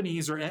these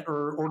companies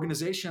or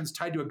organizations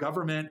tied to a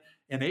government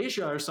in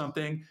Asia or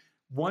something,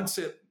 once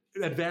it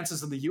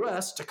advances in the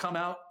US, to come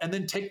out and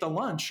then take the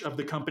lunch of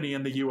the company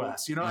in the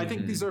US? I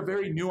think these are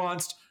very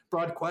nuanced,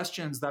 broad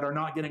questions that are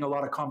not getting a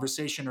lot of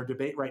conversation or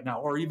debate right now,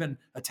 or even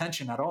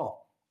attention at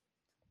all.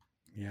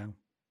 Yeah.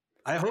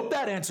 I hope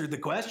that answered the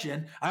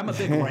question. I'm a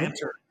big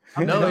ranter.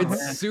 No,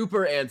 it's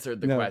super answered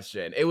the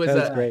question. It was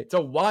great. It's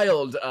a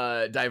wild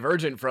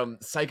divergent from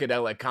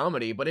psychedelic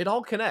comedy, but it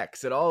all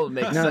connects. It all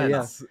makes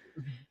sense.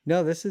 Yeah.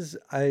 No, this is,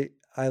 I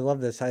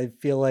love this. I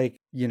feel like,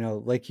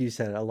 like you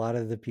said, a lot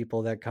of the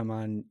people that come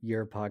on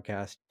your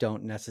podcast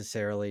don't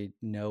necessarily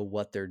know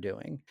what they're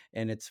doing.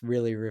 And it's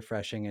really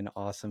refreshing and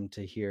awesome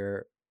to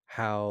hear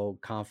how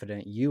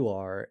confident you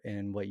are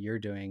in what you're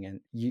doing.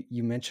 And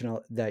you mentioned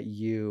that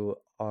you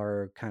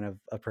are kind of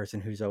a person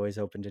who's always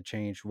open to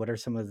change. What are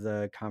some of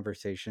the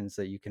conversations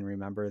that you can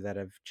remember that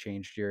have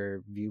changed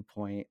your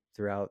viewpoint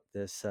throughout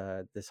this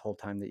whole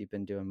time that you've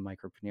been doing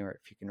Micropreneur,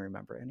 if you can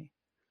remember any?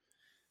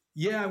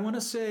 Yeah, I want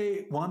to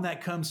say one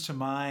that comes to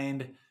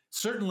mind.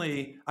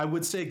 Certainly, I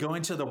would say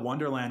going to the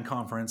Wonderland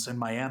conference in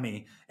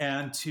Miami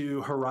and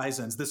to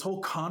Horizons, this whole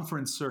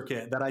conference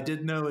circuit that I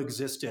didn't know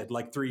existed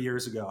like 3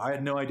 years ago. I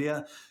had no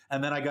idea.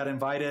 And then I got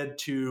invited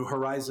to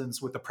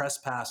Horizons with the press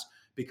pass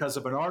because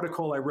of an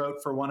article I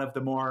wrote for one of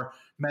the more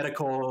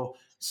medical,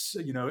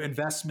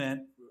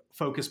 investment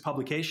focused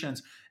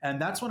publications.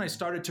 And that's when I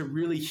started to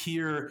really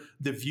hear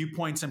the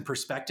viewpoints and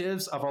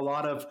perspectives of a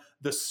lot of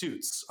the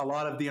suits, a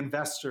lot of the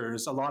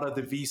investors, a lot of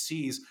the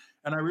VCs.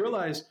 And I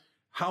realized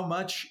how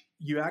much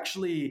you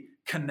actually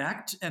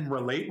connect and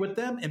relate with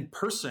them in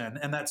person,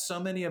 and that so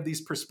many of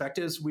these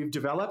perspectives we've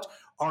developed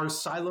are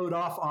siloed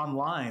off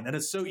online. And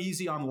it's so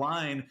easy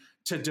online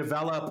to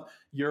develop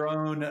your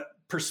own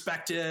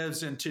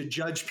perspectives and to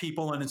judge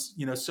people and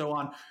so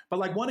on. But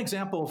like one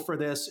example for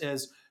this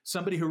is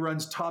somebody who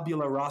runs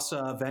Tabula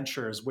Rasa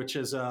Ventures, which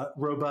is a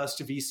robust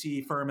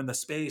VC firm in the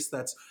space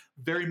that's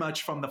very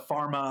much from the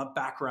pharma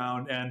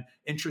background and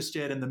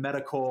interested in the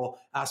medical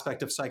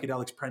aspect of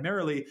psychedelics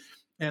primarily.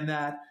 And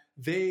that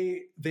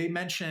they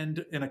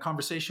mentioned in a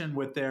conversation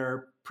with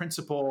their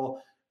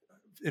principal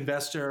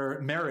investor,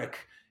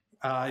 Merrick,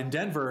 in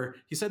Denver,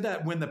 he said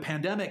that when the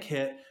pandemic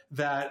hit,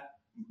 that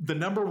the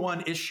number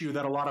one issue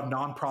that a lot of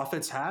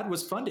nonprofits had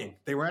was funding.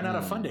 They ran out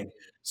of funding.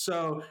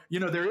 So,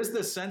 there is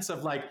this sense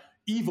of like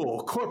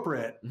evil,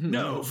 corporate,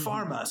 no,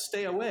 pharma,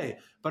 stay away.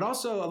 But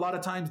also a lot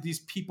of times these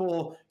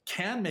people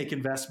can make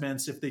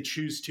investments if they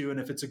choose to, and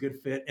if it's a good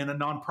fit in a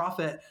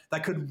nonprofit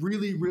that could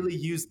really, really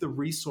use the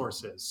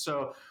resources.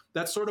 So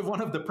that's sort of one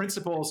of the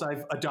principles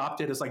I've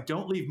adopted is like,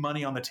 don't leave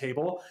money on the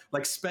table,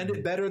 like spend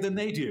it better than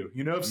they do.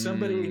 If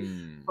somebody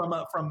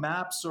from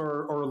MAPS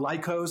or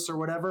Lycos or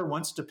whatever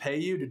wants to pay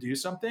you to do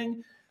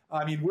something,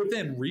 I mean,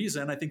 within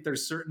reason, I think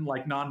there's certain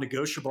like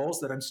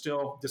non-negotiables that I'm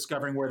still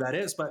discovering where that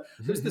is. But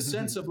there's the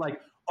sense of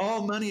like,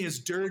 all money is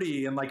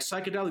dirty and like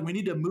psychedelic, we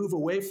need to move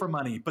away from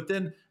money. But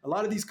then a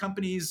lot of these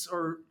companies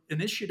or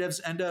initiatives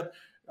end up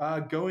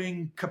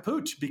going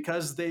kaput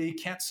because they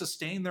can't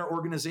sustain their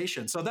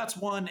organization. So that's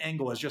one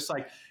angle, is just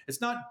like,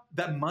 it's not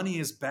that money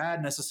is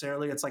bad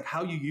necessarily. It's like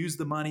how you use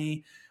the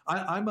money.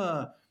 I'm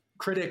a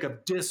critic of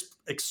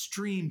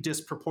extreme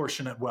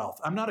disproportionate wealth.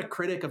 I'm not a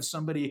critic of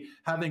somebody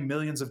having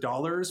millions of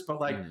dollars, but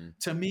like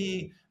to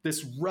me,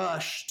 this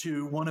rush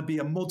to want to be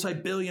a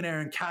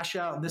multi-billionaire and cash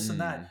out and this and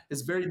that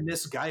is very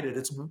misguided.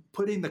 It's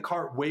putting the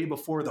cart way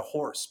before the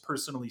horse,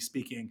 personally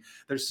speaking.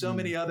 There's so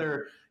many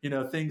other,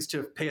 things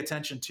to pay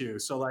attention to.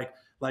 So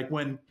like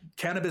when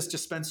cannabis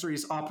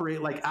dispensaries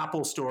operate like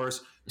Apple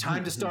stores,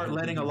 time to start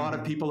letting a lot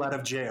of people out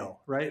of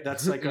jail, right?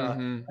 That's like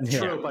a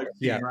trope I've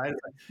seen, right?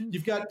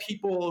 You've got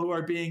people who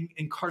are being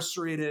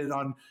incarcerated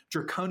on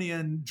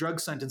draconian drug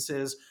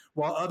sentences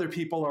while other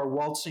people are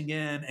waltzing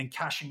in and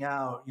cashing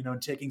out,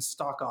 and taking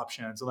stock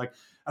options.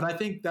 And I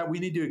think that we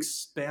need to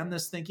expand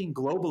this thinking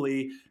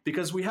globally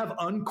because we have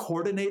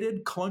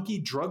uncoordinated,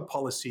 clunky drug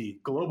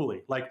policy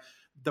globally. Like,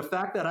 the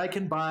fact that I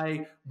can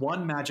buy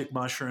one magic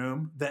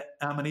mushroom, the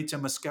Amanita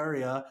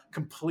muscaria,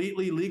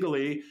 completely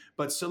legally,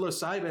 but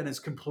psilocybin is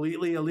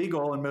completely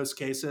illegal in most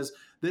cases.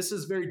 This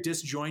is very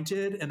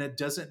disjointed and it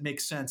doesn't make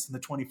sense in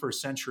the 21st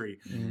century.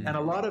 And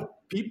a lot of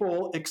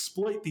people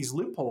exploit these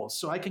loopholes.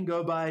 So I can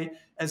go buy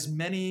as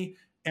many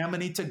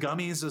Amanita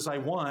gummies as I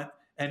want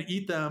and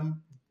eat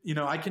them.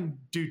 I can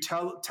do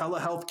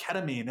telehealth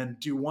ketamine and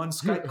do one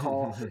Skype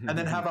call and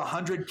then have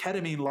 100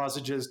 ketamine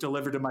lozenges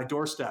delivered to my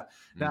doorstep.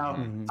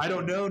 Now, I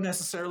don't know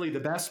necessarily the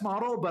best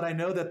model, but I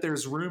know that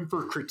there's room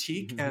for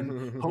critique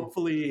and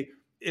hopefully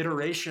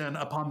iteration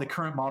upon the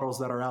current models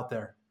that are out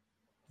there.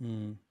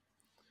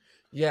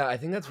 Yeah, I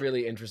think that's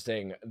really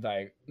interesting,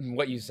 like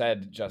what you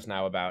said just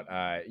now about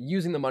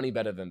using the money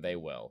better than they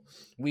will.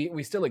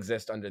 We still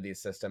exist under these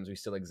systems. We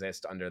still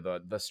exist under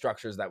the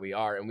structures that we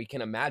are, and we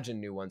can imagine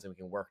new ones and we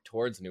can work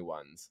towards new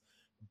ones.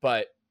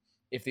 But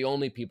if the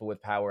only people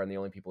with power and the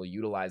only people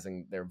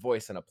utilizing their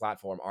voice and a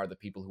platform are the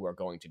people who are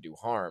going to do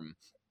harm,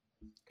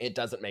 it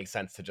doesn't make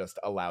sense to just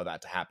allow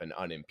that to happen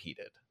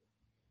unimpeded.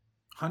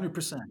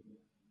 100%.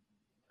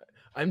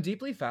 I'm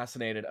deeply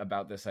fascinated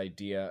about this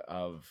idea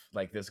of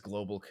like this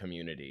global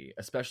community,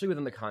 especially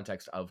within the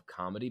context of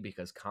comedy,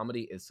 because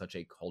comedy is such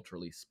a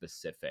culturally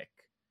specific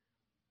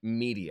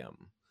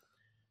medium.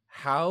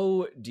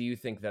 How do you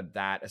think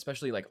that,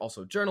 especially like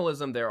also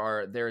journalism,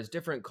 there is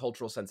different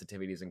cultural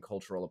sensitivities and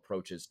cultural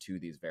approaches to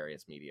these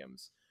various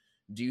mediums.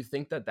 Do you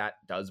think that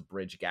does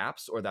bridge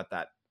gaps, or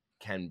that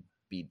can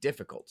be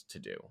difficult to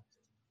do?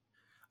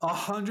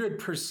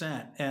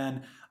 100%.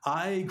 And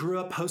I grew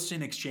up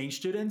hosting exchange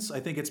students. I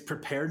think it's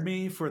prepared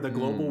me for the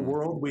global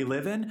world we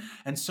live in.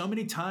 And so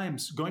many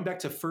times, going back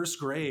to first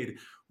grade,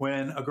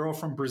 when a girl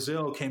from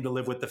Brazil came to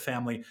live with the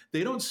family,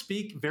 they don't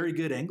speak very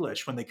good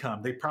English when they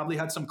come. They probably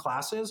had some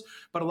classes,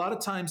 but a lot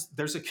of times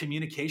there's a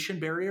communication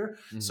barrier.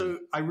 So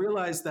I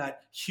realized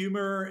that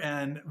humor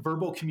and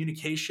verbal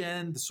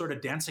communication, the sort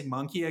of dancing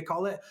monkey, I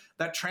call it,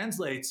 that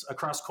translates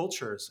across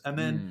cultures. And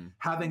then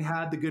having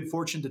had the good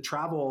fortune to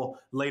travel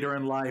later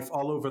in life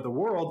all over the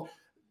world,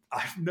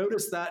 I've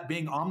noticed that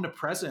being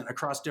omnipresent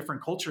across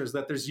different cultures,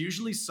 that there's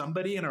usually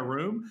somebody in a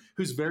room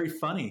who's very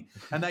funny,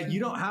 and that you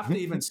don't have to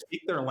even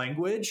speak their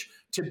language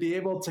to be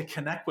able to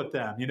connect with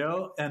them,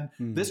 And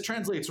this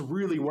translates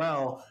really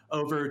well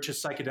over to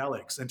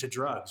psychedelics and to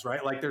drugs,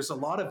 right? Like there's a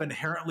lot of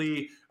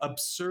inherently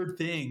absurd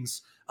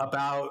things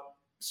about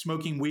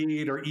smoking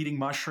weed or eating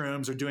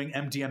mushrooms or doing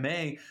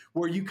MDMA,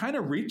 where you kind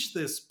of reach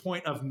this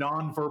point of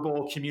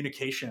nonverbal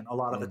communication a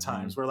lot of the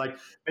times, where like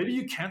maybe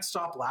you can't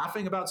stop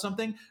laughing about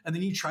something and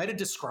then you try to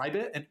describe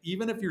it. And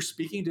even if you're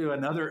speaking to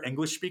another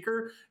English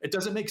speaker, it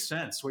doesn't make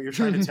sense what you're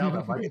trying to tell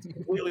them. Like it's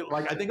completely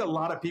like, I think a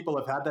lot of people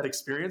have had that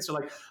experience. They're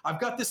like, I've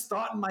got this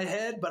thought in my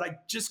head, but I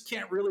just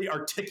can't really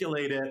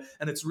articulate it.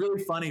 And it's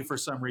really funny for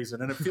some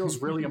reason. And it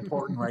feels really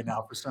important right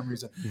now for some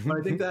reason. But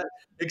I think that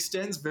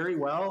extends very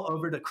well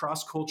over to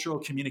cross-cultural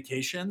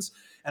communications.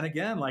 And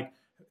again, like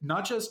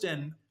not just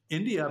in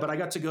India, but I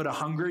got to go to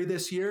Hungary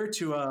this year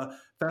to a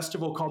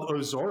festival called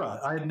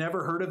Ozora. I had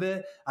never heard of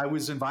it. I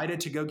was invited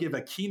to go give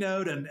a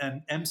keynote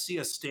and MC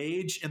a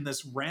stage in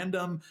this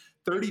random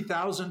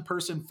 30,000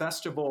 person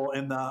festival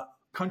in the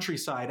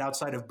countryside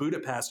outside of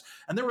Budapest.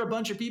 And there were a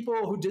bunch of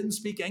people who didn't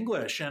speak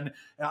English. And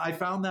I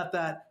found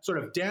that sort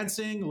of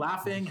dancing,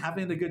 laughing,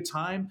 having a good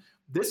time,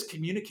 this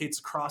communicates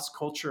across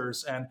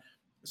cultures, and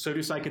so do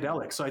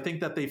psychedelics. So I think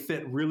that they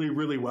fit really,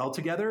 really well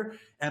together.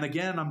 And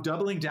again, I'm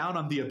doubling down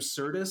on the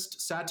absurdist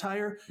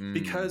satire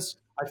because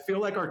I feel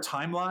like our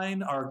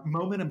timeline, our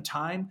moment in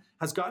time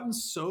has gotten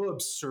so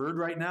absurd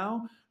right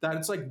now that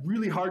it's like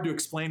really hard to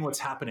explain what's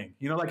happening.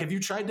 You know, like if you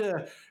tried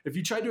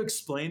to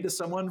explain to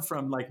someone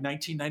from like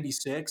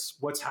 1996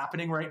 what's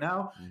happening right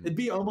now, it'd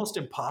be almost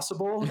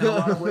impossible in a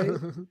lot of ways.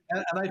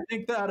 And I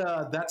think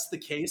that that's the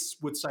case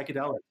with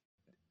psychedelics.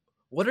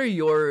 What are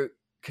your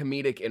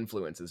comedic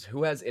influences?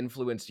 Who has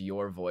influenced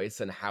your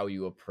voice and how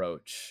you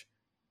approach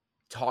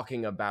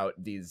talking about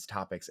these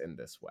topics in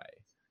this way?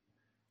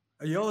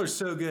 Y'all are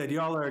so good.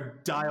 Y'all are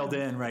dialed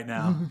in right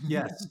now.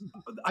 Yes.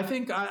 I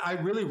think I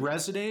really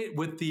resonate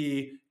with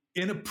the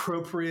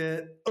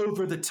inappropriate,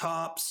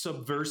 over-the-top,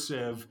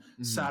 subversive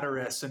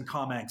satirists and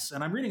comics.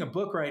 And I'm reading a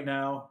book right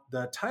now.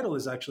 The title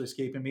is actually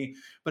escaping me,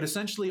 but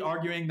essentially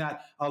arguing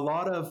that a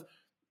lot of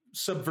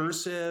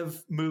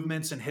subversive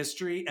movements in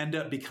history end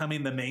up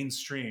becoming the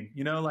mainstream.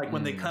 You know, like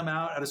when they come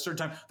out at a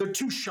certain time, they're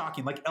too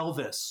shocking, like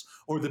Elvis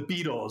or the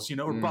Beatles, you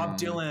know, or Bob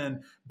Dylan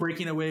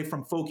breaking away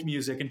from folk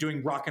music and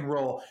doing rock and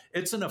roll.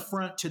 It's an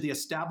affront to the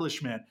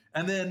establishment.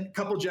 And then a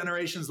couple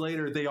generations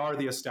later, they are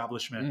the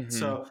establishment.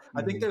 So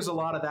I think there's a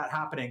lot of that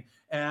happening.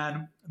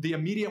 And the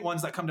immediate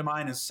ones that come to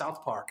mind is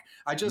South Park.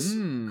 I just,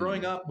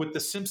 growing up with The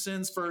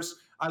Simpsons first,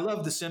 I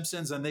love The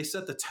Simpsons, and they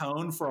set the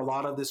tone for a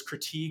lot of this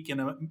critique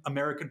in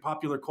American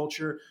popular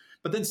culture.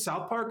 But then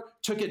South Park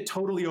took it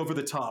totally over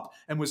the top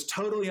and was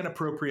totally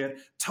inappropriate,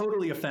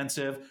 totally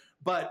offensive,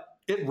 but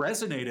it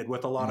resonated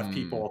with a lot of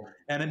people,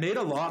 and it made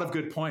a lot of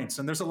good points.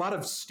 And there's a lot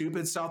of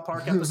stupid South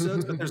Park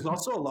episodes, but there's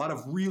also a lot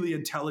of really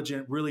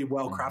intelligent, really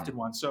well-crafted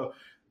ones. So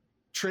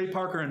Trey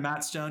Parker and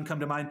Matt Stone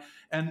come to mind.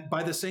 And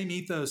by the same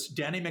ethos,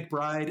 Danny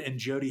McBride and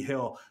Jody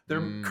Hill,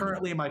 they're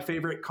currently my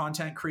favorite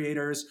content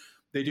creators.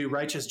 They do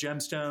Righteous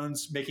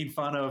Gemstones, making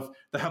fun of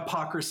the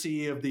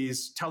hypocrisy of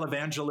these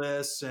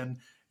televangelists and,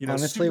 you know,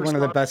 honestly, one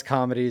of the best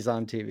comedies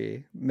on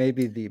TV,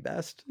 maybe the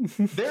best.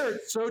 They're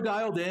so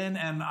dialed in,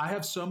 and I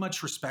have so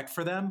much respect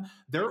for them.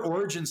 Their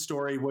origin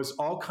story was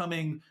all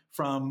coming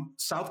from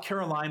South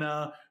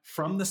Carolina,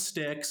 from the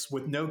sticks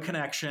with no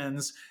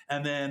connections,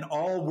 and then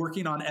all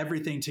working on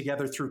everything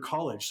together through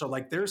college. So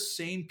like there's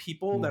sane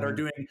people that are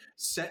doing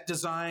set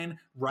design,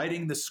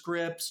 writing the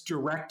scripts,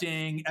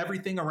 directing,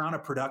 everything around a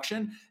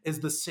production is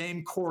the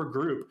same core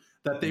group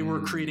that they were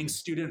creating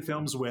student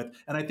films with.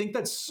 And I think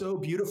that's so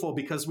beautiful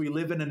because we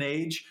live in an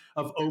age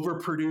of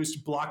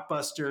overproduced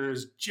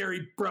blockbusters,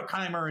 Jerry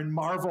Bruckheimer and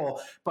Marvel.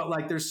 But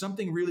like there's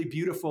something really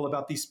beautiful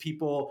about these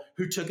people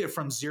who took it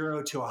from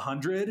 0 to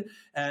 100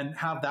 and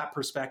have that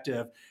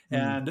perspective.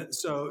 And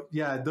so,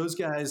 yeah, those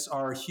guys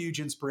are huge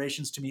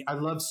inspirations to me. I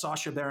love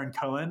Sacha Baron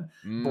Cohen,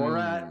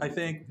 Borat, I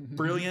think,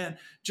 brilliant.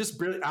 Just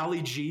brilliant.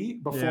 Ali G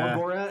before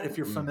Borat, if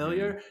you're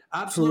familiar.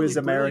 Absolutely. Who is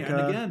America?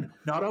 Brilliant. And again,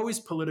 not always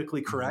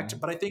politically correct,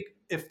 but I think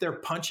if they're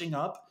punching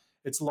up,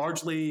 it's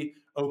largely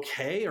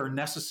okay or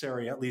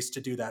necessary at least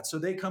to do that. So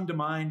they come to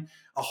mind.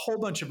 A whole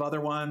bunch of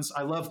other ones.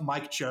 I love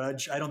Mike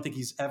Judge. I don't think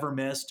he's ever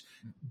missed.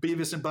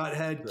 Beavis and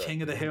Butthead,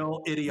 King of the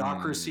Hill,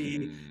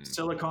 Idiocracy,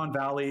 Silicon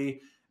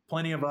Valley,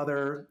 plenty of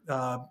other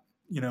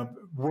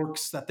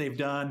works that they've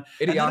done.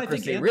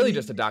 Idiocracy, really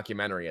just a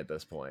documentary at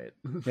this point.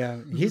 Yeah,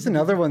 he's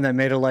another one that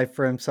made a life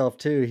for himself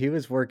too. He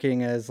was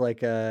working as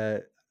like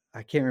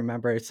I can't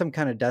remember, some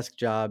kind of desk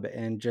job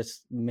and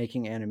just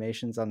making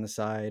animations on the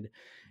side.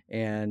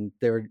 And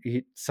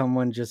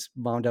someone just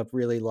wound up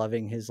really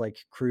loving his like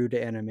crude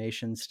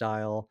animation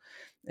style.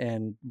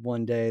 And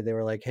one day they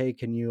were like, "Hey,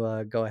 can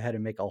you go ahead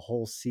and make a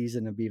whole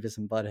season of Beavis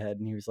and Butthead?"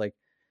 And he was like,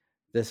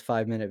 "This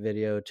 5-minute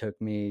video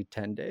took me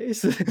 10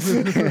 days. And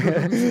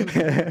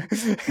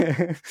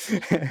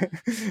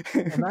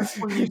that's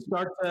when you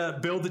start to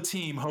build a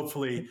team,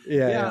 hopefully.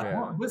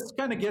 Well, this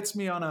kind of gets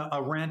me on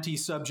a ranty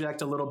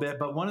subject a little bit,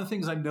 but one of the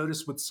things I've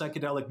noticed with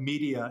psychedelic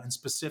media in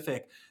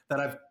specific that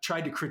I've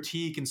tried to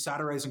critique and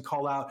satirize and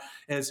call out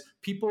is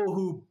people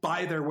who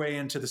buy their way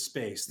into the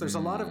space. There's a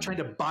lot of trying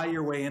to buy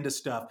your way into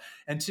stuff.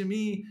 And to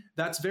me,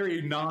 that's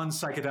very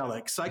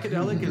non-psychedelic.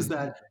 Psychedelic is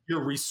that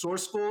you're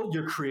resourceful,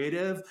 you're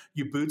creative,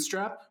 you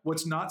bootstrap.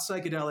 What's not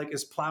psychedelic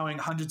is plowing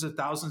hundreds of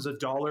thousands of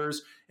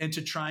dollars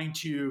into trying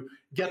to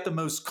get the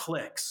most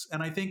clicks.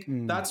 And I think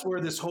that's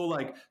where this whole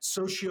like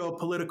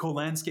socio-political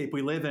landscape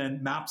we live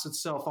in maps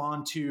itself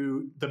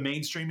onto the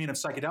mainstreaming of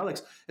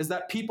psychedelics, is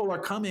that people are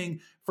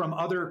coming from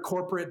other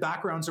corporate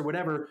backgrounds or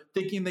whatever,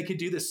 thinking they could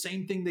do the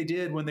same thing they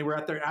did when they were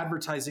at their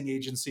advertising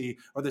agency,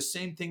 or the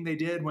same thing they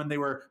did when they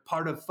were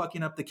part of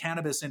fucking up the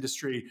cannabis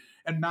industry,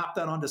 and map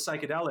that onto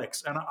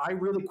psychedelics. And I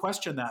really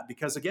question that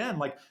because, again,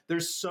 like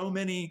there's so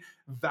many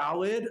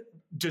valid,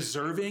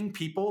 deserving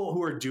people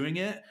who are doing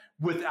it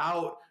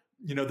without,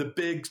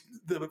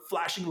 the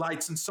flashing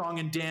lights and song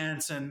and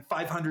dance and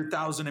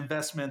 500,000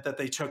 investment that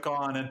they took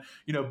on, and,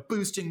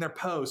 boosting their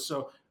posts.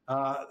 So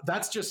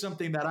that's just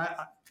something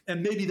that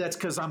and maybe that's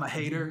because I'm a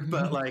hater,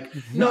 but like,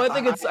 no, I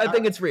think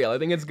it's real. I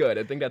think it's good.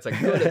 I think that's a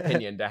good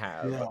opinion to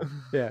have.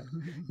 Yeah.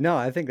 No,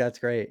 I think that's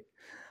great.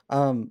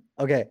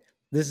 Okay.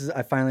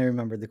 I finally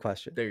remembered the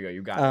question. There you go.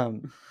 You got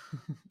it.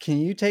 Can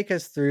you take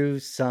us through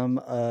some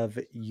of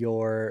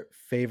your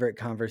favorite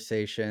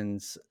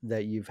conversations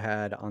that you've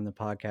had on the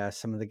podcast,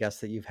 some of the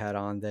guests that you've had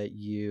on that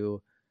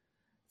you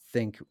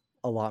think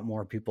a lot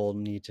more people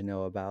need to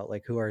know about?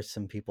 Like, who are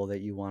some people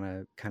that you want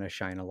to kind of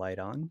shine a light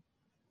on?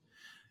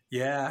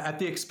 Yeah, at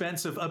the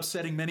expense of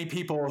upsetting many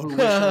people who wish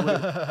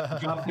I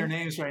would drop their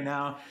names right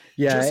now.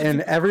 Yeah,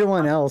 and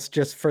everyone else,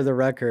 just for the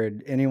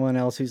record, anyone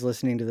else who's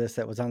listening to this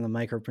that was on the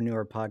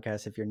Micropreneur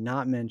podcast, if you're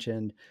not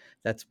mentioned,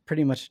 that's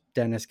pretty much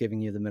Dennis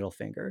giving you the middle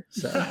finger.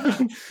 So,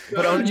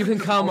 but you can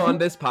come on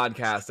this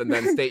podcast and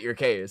then state your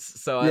case.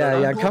 So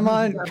yeah, come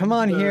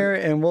on here,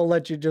 and we'll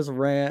let you just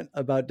rant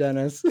about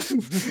Dennis.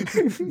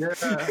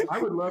 Yeah, I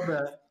would love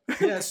that.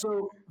 Yeah,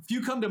 so if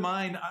you come to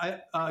mind,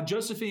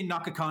 Josephine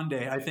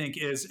Nakakonde, I think,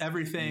 is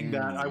everything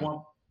that I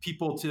want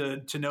people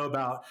to know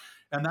about.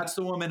 And that's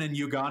the woman in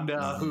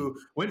Uganda who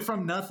went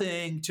from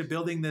nothing to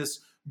building this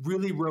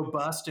really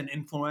robust and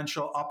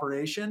influential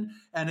operation.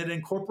 And it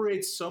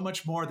incorporates so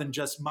much more than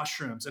just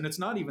mushrooms. And it's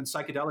not even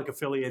psychedelic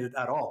affiliated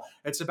at all.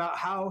 It's about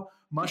how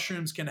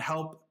mushrooms can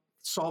help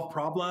solve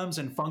problems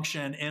and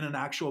function in an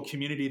actual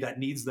community that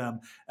needs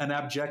them, an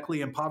abjectly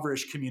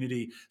impoverished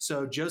community.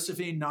 So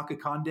Josephine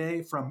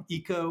Nakakonde from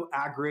Eco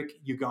Agric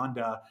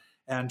Uganda.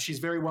 And she's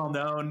very well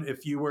known.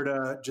 If you were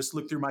to just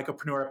look through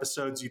Micropreneur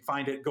episodes, you'd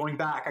find it. Going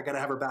back, I got to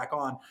have her back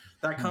on.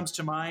 That comes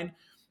to mind.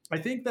 I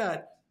think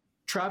that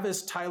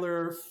Travis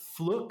Tyler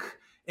Fluke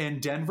in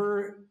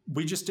Denver,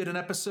 we just did an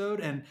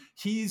episode, and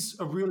he's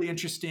a really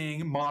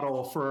interesting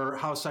model for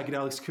how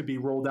psychedelics could be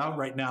rolled out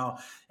right now,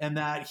 and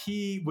that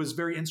he was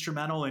very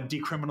instrumental in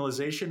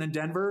decriminalization in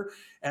Denver.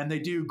 And they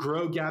do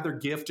grow, gather,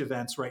 gift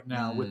events right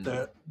now with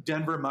the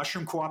Denver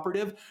Mushroom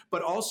Cooperative,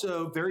 but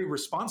also very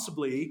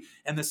responsibly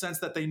in the sense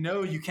that they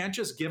know you can't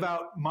just give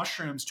out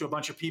mushrooms to a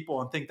bunch of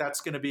people and think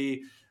that's going to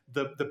be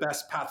the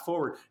best path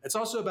forward. It's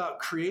also about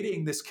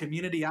creating this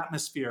community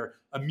atmosphere,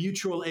 a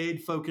mutual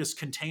aid focused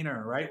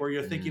container, right? Where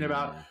you're thinking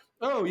about,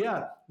 oh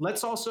yeah,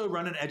 let's also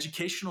run an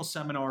educational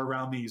seminar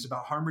around these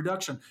about harm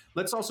reduction.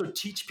 Let's also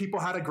teach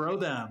people how to grow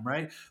them,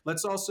 right?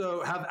 Let's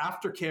also have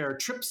aftercare,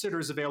 trip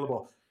sitters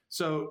available.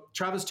 So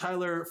Travis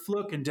Tyler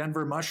Fluke and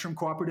Denver Mushroom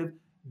Cooperative,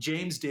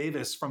 James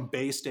Davis from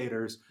Bay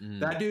Staters.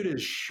 That dude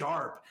is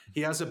sharp.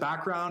 He has a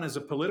background as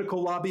a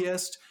political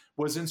lobbyist,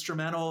 was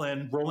instrumental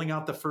in rolling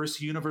out the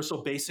first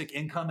universal basic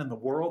income in the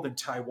world in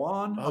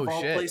Taiwan, of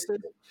all places.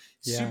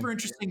 Yeah. Super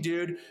interesting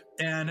dude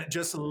and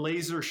just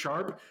laser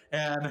sharp.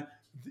 And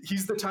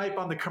he's the type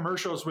on the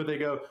commercials where they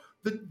go,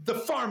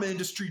 the pharma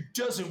industry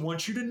doesn't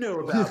want you to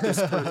know about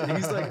this person.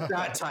 He's like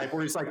that type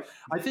where he's like,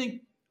 I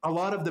think a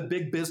lot of the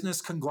big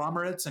business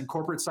conglomerates and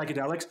corporate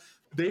psychedelics,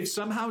 they've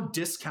somehow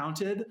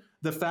discounted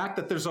the fact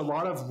that there's a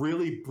lot of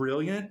really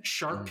brilliant,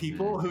 sharp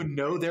people who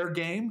know their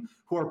game,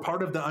 who are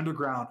part of the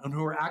underground and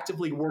who are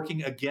actively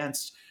working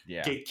against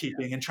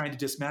gatekeeping and trying to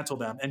dismantle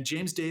them. And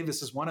James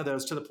Davis is one of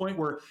those, to the point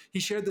where he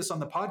shared this on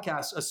the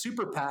podcast, a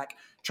super PAC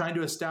trying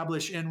to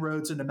establish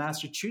inroads into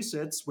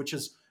Massachusetts, which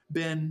has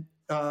been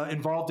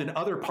involved in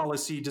other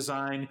policy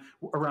design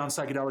around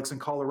psychedelics in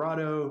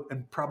Colorado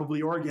and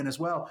probably Oregon as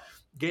well,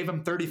 gave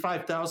him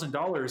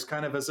 $35,000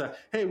 kind of as a,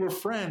 hey, we're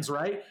friends,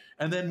 right?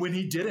 And then when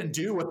he didn't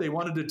do what they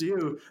wanted to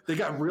do, they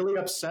got really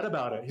upset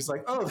about it. He's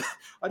like, oh,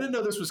 I didn't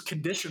know this was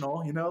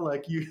conditional,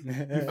 like you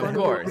fund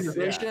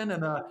organization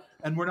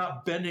and we're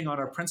not bending on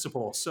our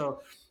principles. So,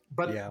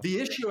 but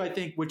the issue, I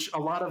think, which a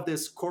lot of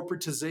this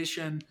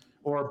corporatization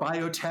or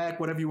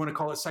biotech, whatever you want to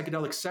call it,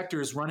 psychedelic sector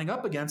is running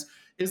up against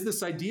is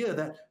this idea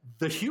that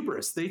the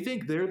hubris, they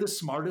think they're the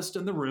smartest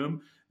in the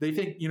room. They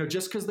think,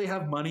 just because they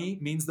have money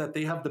means that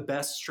they have the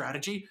best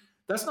strategy.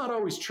 That's not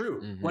always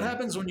true. What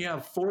happens when you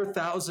have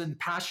 4,000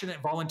 passionate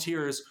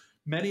volunteers,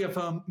 many of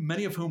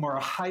whom are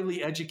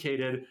highly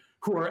educated,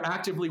 who are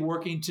actively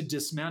working to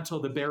dismantle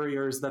the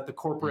barriers that the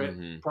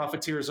corporate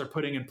profiteers are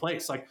putting in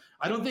place? Like,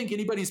 I don't think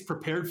anybody's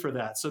prepared for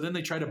that. So then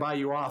they try to buy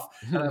you off.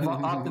 And I've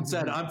often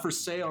said, I'm for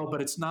sale,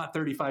 but it's not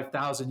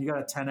 35,000. You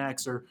got to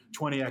 10X or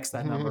 20X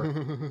that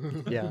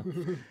number.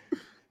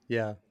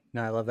 Yeah.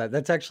 No, I love that.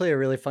 That's actually a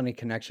really funny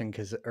connection,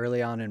 because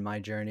early on in my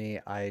journey,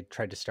 I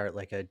tried to start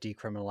like a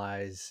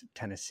Decriminalize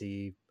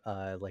Tennessee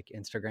like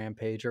Instagram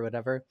page or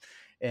whatever.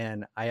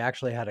 And I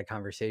actually had a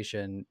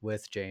conversation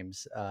with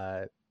James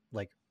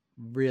like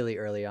really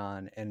early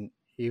on, and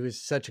he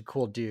was such a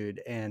cool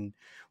dude. And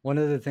one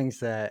of the things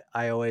that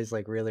I always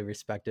like really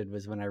respected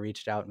was when I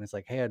reached out and was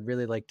like, hey, I'd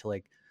really like to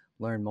like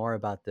learn more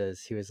about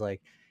this. He was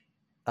like,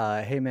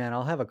 hey man,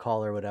 I'll have a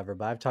call or whatever,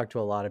 but I've talked to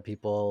a lot of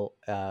people,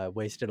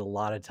 wasted a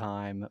lot of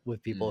time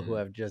with people who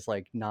have just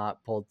like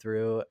not pulled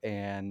through.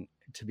 And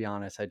to be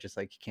honest, I just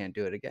like can't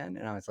do it again.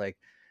 And I was like,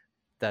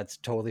 That's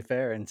totally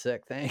fair and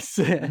sick. Thanks.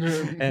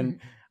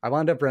 And I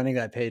wound up running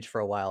that page for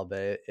a while,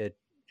 but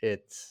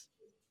it's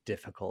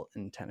difficult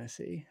in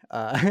Tennessee.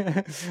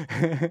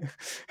 Also,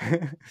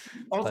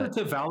 But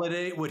to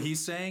validate what he's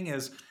saying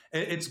is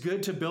it's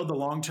good to build the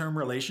long-term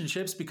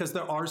relationships, because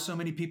there are so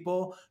many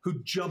people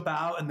who jump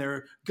out and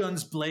they're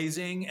guns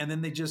blazing, and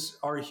then they just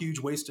are a huge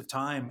waste of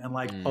time. And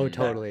like oh, that,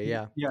 totally,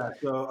 yeah. yeah.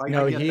 So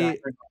No, I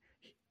get that.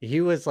 he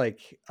was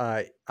like,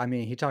 I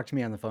mean, he talked to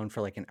me on the phone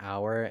for like an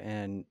hour,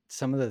 and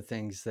some of the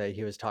things that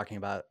he was talking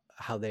about,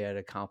 how they had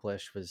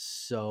accomplished, was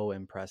so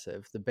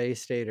impressive. The Bay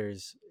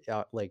Staters,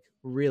 like,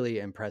 really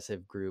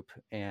impressive group.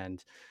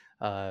 And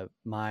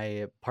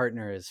my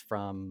partner is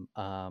from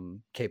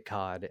Cape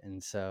Cod,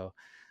 and so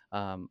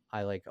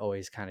I like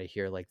always kind of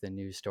hear like the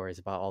news stories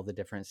about all the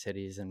different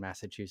cities in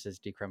Massachusetts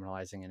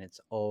decriminalizing, and it's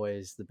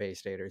always the Bay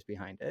Staters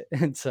behind it.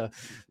 And so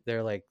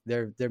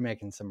they're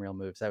making some real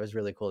moves. That was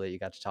really cool that you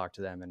got to talk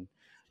to them,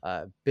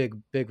 and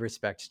big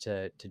respect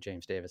to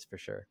James Davis for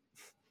sure.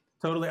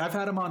 Totally. I've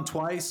had him on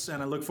twice,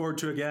 and I look forward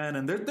to again.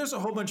 And there's a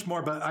whole bunch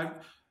more,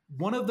 but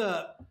one of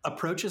the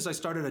approaches I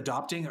started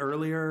adopting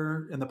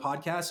earlier in the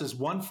podcast is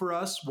one for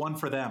us, one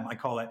for them, I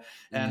call it.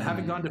 And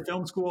having gone to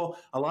film school,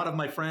 a lot of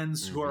my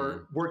friends who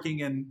are working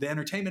in the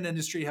entertainment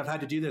industry have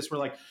had to do this. We're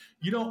like,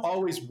 you don't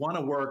always want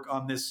to work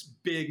on this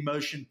big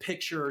motion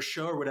picture or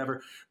show or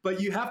whatever, but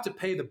you have to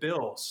pay the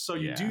bills. So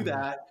you do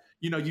that.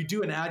 You know, you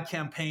do an ad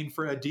campaign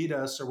for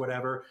Adidas or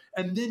whatever,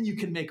 and then you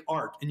can make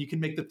art and you can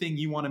make the thing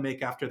you want to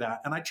make after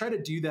that. And I try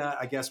to do that,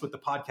 I guess, with the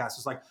podcast.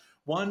 It's like,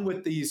 one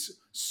with these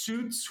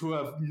suits who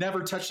have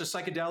never touched a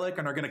psychedelic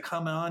and are going to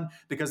come on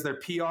because their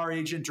PR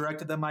agent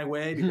directed them my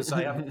way because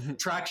I have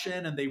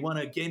traction and they want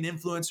to gain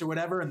influence or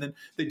whatever. And then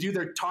they do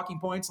their talking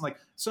points. And like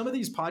some of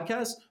these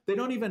podcasts, they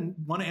don't even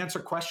want to answer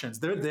questions.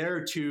 They're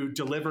there to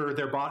deliver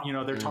their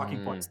their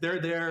talking points.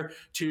 They're there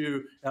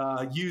to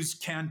use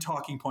canned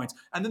talking points.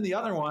 And then the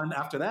other one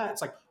after that,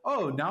 it's like,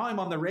 oh, now I'm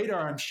on the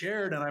radar, I'm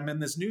shared, and I'm in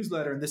this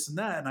newsletter and this and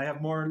that, and I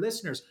have more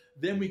listeners.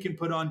 Then we can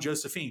put on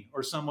Josephine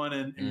or someone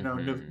in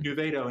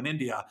Nuvedo in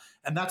India.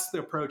 And that's the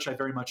approach I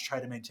very much try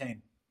to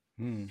maintain.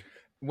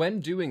 When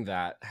doing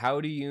that,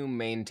 how do you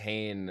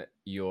maintain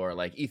your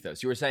like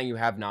ethos? You were saying you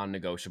have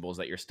non-negotiables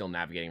that you're still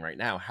navigating right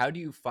now. How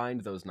do you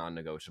find those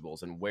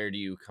non-negotiables, and where do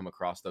you come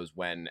across those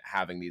when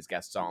having these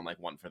guests on, like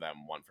one for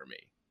them, one for me?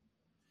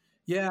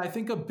 Yeah, I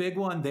think a big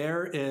one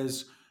there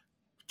is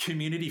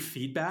community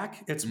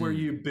feedback. It's where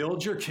you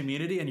build your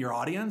community and your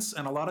audience.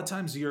 And a lot of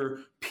times your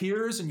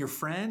peers and your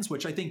friends,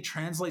 which I think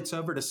translates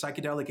over to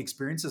psychedelic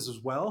experiences as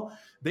well,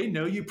 they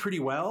know you pretty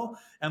well.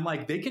 And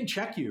like, they can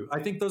check you. I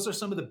think those are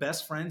some of the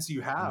best friends you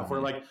have,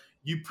 where like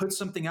you put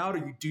something out or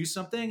you do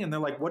something and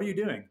they're like, what are you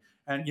doing?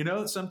 And, you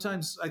know,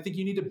 sometimes I think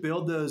you need to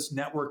build those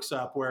networks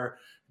up where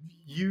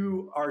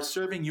you are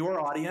serving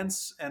your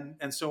audience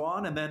and so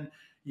on. And then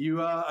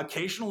you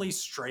occasionally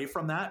stray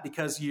from that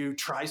because you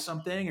try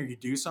something or you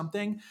do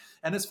something.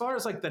 And as far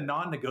as like the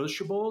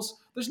non-negotiables,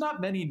 there's not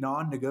many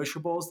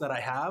non-negotiables that I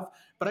have,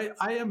 but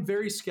I am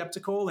very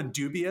skeptical and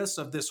dubious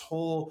of this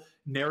whole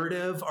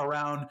narrative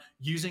around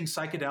using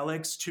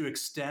psychedelics to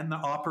extend the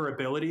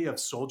operability of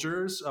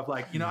soldiers. Of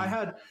like, you know, I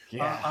had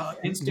an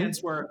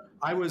instance where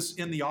I was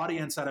in the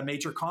audience at a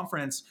major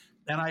conference,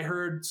 and I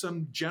heard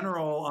some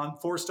general on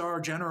 4-star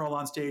general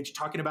on stage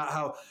talking about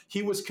how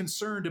he was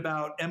concerned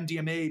about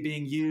MDMA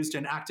being used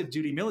in active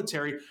duty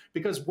military,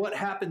 because what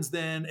happens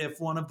then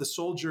if one of the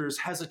soldiers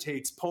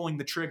hesitates pulling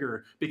the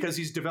trigger because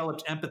he's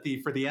developed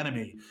empathy for the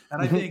enemy?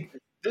 And I think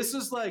this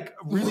is like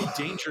really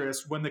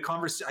dangerous when the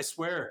conversation, I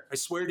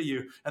swear to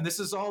you, and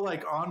this is all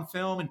like on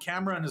film and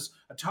camera and is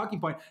a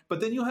talking point, but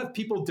then you'll have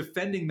people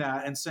defending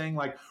that and saying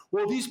like,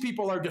 well, these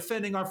people are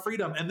defending our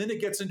freedom. And then it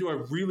gets into a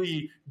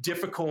really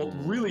difficult,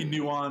 really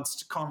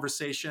nuanced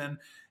conversation.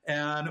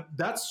 And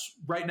that's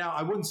right now,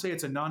 I wouldn't say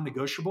it's a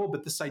non-negotiable,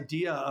 but this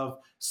idea of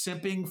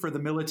simping for the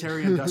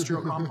military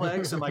industrial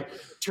complex and like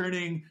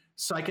turning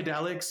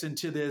psychedelics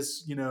into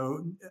this, you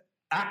know,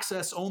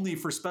 access only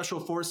for special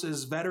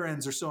forces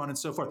veterans or so on and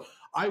so forth.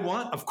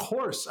 Of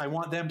course, I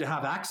want them to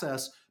have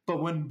access,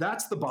 but when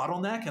that's the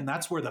bottleneck and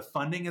that's where the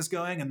funding is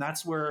going and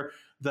that's where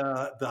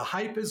the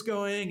hype is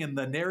going and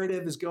the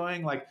narrative is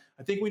going, like,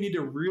 I think we need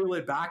to reel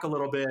it back a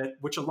little bit,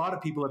 which a lot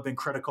of people have been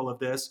critical of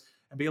this,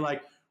 and be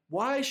like,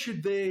 why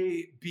should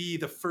they be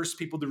the first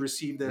people to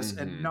receive this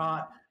and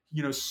not,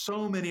 you know,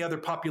 so many other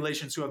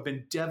populations who have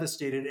been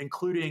devastated,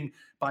 including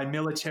by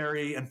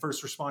military and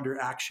first responder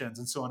actions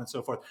and so on and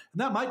so forth.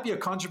 And that might be a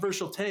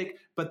controversial take,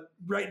 but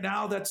right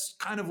now that's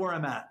kind of where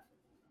I'm at.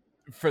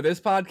 For this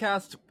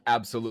podcast,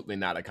 absolutely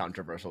not a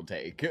controversial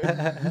take.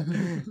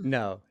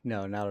 No,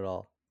 not at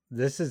all.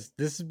 This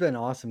has been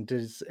awesome.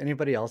 Does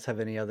anybody else have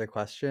any other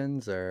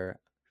questions, or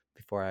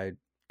before I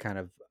kind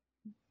of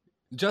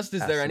Just,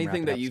 is there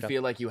anything that you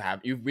feel like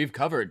we've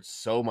covered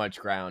so much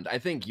ground. I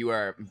think you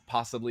are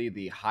possibly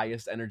the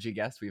highest energy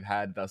guest we've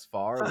had thus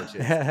far, which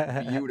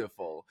is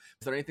beautiful.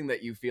 Is there anything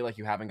that you feel like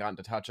you haven't gotten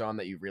to touch on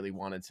that you really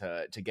wanted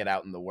to get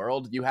out in the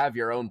world? You have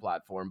your own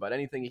platform, but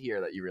anything here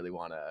that you really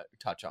want to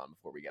touch on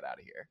before we get out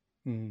of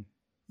here?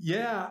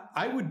 Yeah,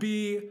 I would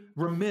be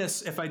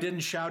remiss if I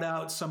didn't shout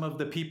out some of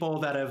the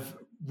people that have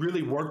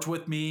really worked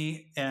with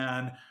me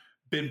and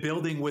been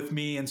building with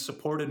me and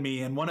supported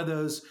me. And one of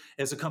those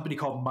is a company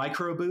called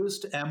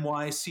Microboost,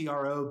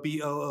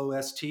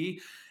 MYCROBOOST.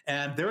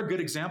 And they're a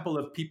good example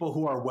of people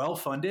who are well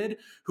funded,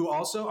 who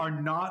also are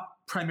not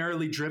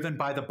primarily driven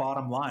by the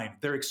bottom line.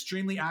 They're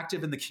extremely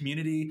active in the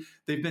community.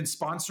 They've been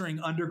sponsoring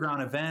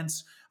underground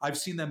events. I've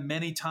seen them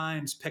many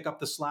times pick up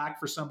the slack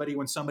for somebody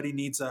when somebody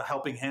needs a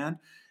helping hand.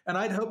 And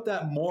I'd hope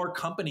that more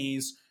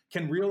companies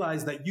can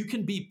realize that you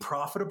can be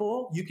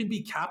profitable, you can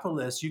be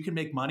capitalist, you can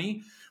make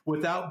money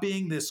without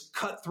being this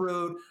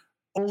cutthroat,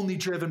 only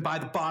driven by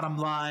the bottom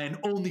line,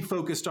 only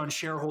focused on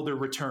shareholder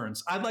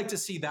returns. I'd like to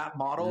see that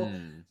model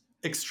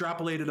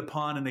extrapolated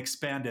upon and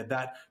expanded,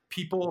 that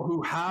people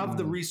who have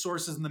the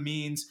resources and the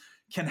means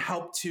can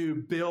help to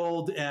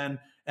build and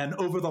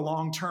over the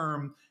long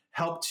term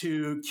help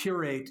to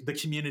curate the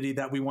community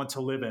that we want to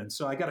live in.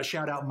 So I got to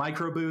shout out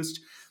Microboost.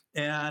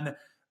 And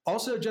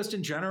also, just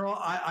in general,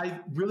 I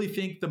really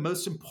think the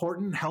most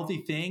important healthy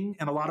thing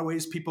in a lot of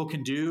ways people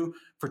can do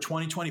for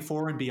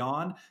 2024 and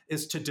beyond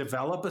is to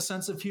develop a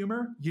sense of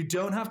humor. You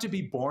don't have to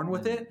be born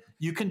with it.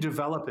 You can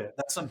develop it.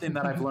 That's something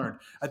that I've learned.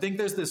 I think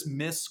there's this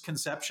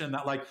misconception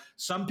that like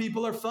some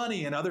people are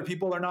funny and other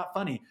people are not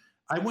funny.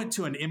 I went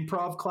to an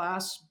improv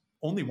class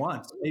only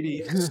once,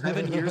 maybe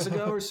 7 years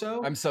ago or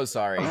so. I'm so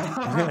sorry.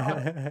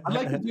 I'd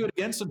like to do it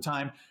again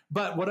sometime.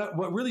 But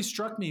what really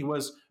struck me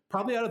was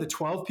probably out of the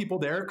 12 people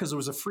there, because it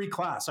was a free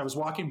class. I was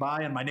walking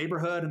by in my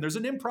neighborhood and there's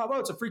an improv. Oh,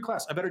 it's a free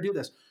class. I better do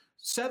this.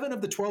 7 of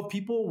the 12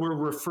 people were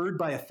referred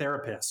by a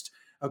therapist.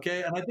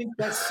 Okay. And I think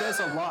that says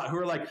a lot, who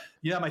are like,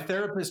 yeah, my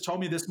therapist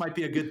told me this might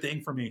be a good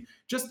thing for me.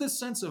 Just this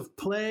sense of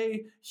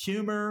play,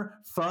 humor,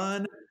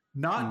 fun,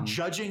 not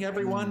judging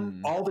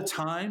everyone all the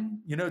time.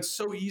 You know, it's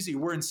so easy.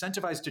 We're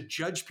incentivized to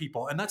judge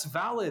people, and that's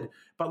valid,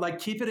 but like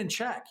keep it in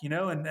check, you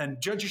know,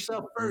 and judge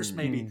yourself first,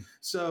 maybe.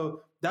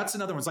 So that's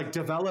another one. It's like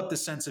develop the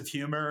sense of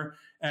humor.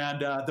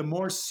 And the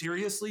more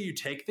seriously you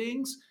take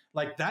things,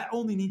 like that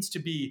only needs to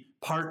be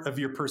part of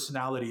your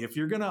personality. If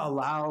you're going to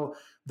allow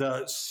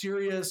the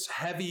serious,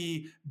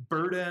 heavy,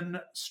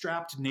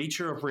 burden-strapped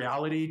nature of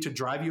reality to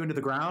drive you into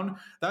the ground,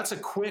 that's a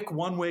quick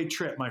one-way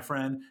trip, my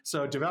friend.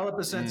 So develop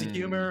a sense of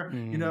humor,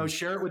 you know,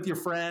 share it with your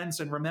friends,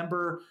 and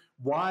remember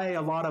why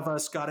a lot of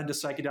us got into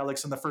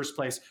psychedelics in the first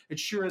place. It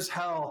sure as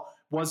hell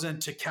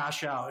wasn't to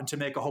cash out and to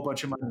make a whole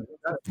bunch of money.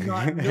 That's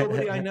not,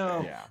 nobody I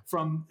know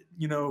from,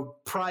 you know,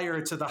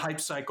 prior to the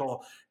hype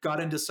cycle got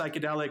into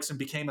psychedelics and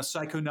became a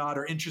psychonaut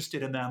or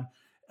interested in them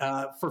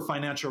for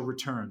financial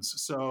returns.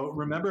 So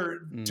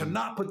remember to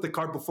not put the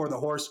cart before the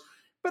horse,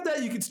 but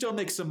that you can still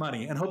make some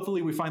money. And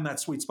hopefully we find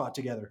that sweet spot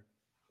together.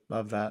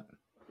 Love that.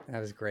 That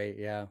was great.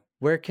 Yeah.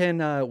 Where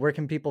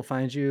can people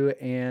find you?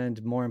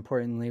 And more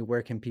importantly,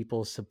 where can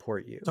people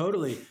support you?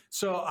 Totally.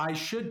 So I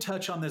should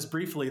touch on this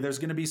briefly. There's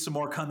going to be some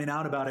more coming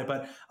out about it,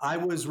 but I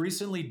was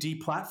recently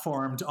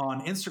deplatformed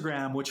on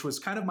Instagram, which was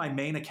kind of my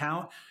main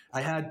account.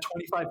 I had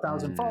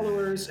 25,000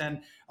 followers,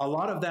 and a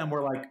lot of them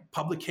were like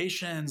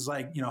publications,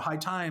 like, you know, High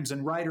Times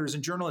and writers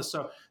and journalists.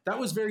 So that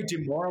was very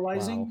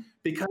demoralizing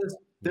because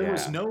there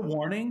was no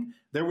warning.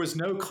 There was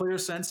no clear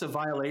sense of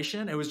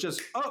violation. It was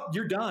just, oh,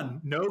 you're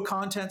done. No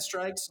content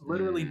strikes,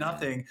 literally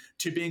nothing,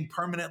 to being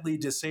permanently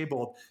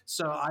disabled.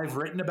 So I've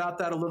written about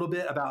that a little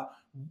bit, about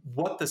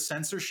what the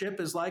censorship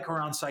is like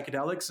around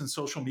psychedelics and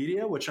social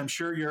media, which I'm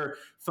sure you're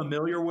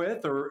familiar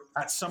with, or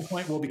at some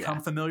point will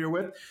become familiar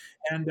with.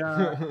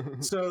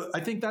 And so I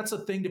think that's a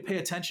thing to pay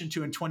attention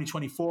to in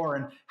 2024,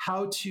 and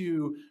how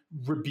to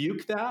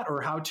rebuke that,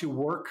 or how to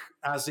work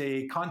as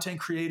a content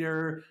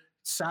creator,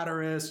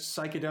 satirist,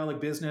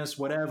 psychedelic business,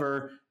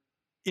 whatever,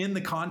 in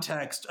the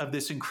context of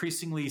this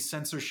increasingly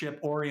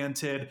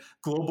censorship-oriented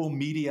global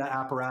media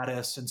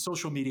apparatus and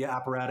social media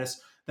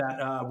apparatus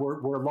that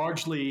we're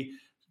largely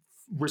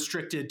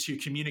restricted to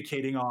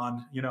communicating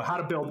on, you know, how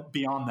to build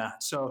beyond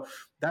that. So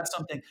that's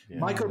something.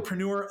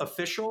 Mycopreneur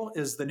Official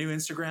is the new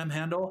Instagram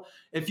handle.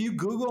 If you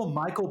Google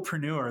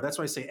Mycopreneur, that's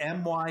why I say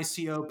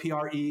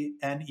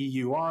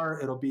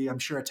MYCOPRENEUR. It'll be, I'm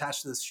sure,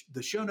 attached to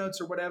the show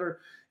notes or whatever.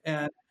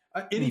 And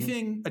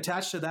anything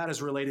attached to that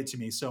is related to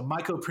me. So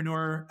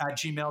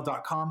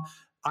mycopreneur@gmail.com.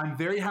 I'm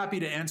very happy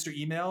to answer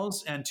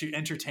emails and to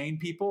entertain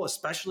people,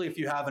 especially if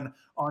you have an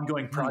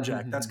ongoing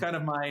project. That's kind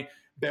of my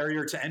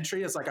barrier to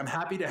entry. It's like, I'm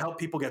happy to help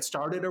people get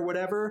started or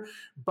whatever,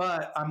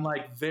 but I'm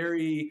like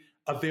very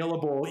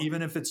available,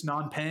 even if it's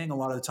non-paying a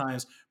lot of the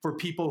times, for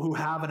people who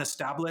have an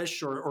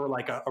established or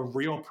like a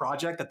real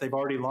project that they've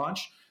already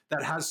launched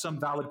that has some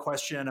valid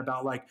question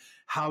about like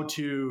how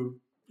to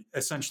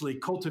essentially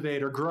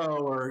cultivate or grow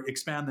or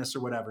expand this or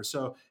whatever.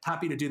 So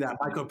happy to do that.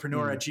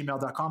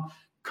 Mycopreneur@gmail.com.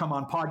 Come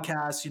on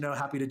podcasts, you know,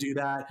 happy to do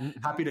that.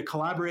 Happy to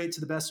collaborate to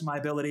the best of my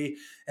ability.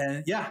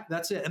 And yeah,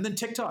 that's it. And then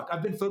TikTok.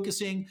 I've been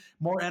focusing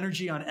more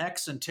energy on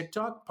X and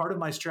TikTok. Part of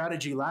my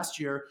strategy last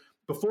year,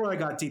 before I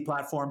got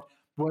deplatformed,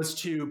 was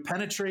to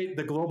penetrate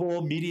the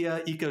global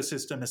media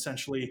ecosystem,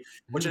 essentially,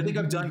 which I think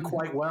I've done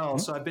quite well.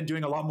 So I've been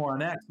doing a lot more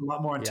on X, a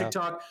lot more on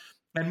TikTok.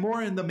 and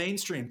more in the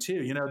mainstream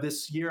too. You know,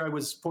 this year I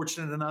was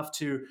fortunate enough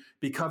to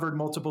be covered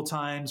multiple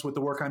times with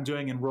the work I'm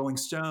doing in Rolling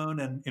Stone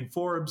and in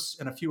Forbes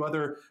and a few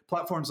other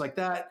platforms like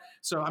that.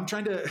 So I'm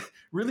trying to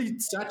really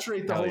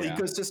saturate the whole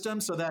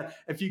ecosystem so that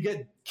if you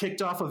get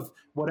kicked off of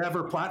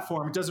whatever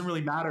platform, it doesn't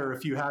really matter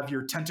if you have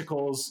your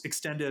tentacles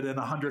extended in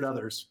 100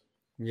 others.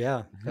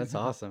 Yeah, that's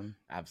awesome.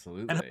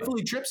 Absolutely. And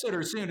hopefully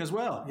TripSitter soon as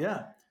well.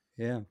 Yeah.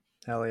 Yeah.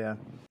 Hell yeah.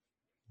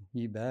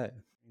 You bet.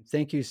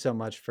 Thank you so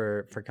much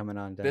for coming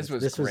on, Dennis.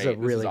 This was a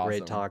really awesome.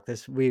 great talk.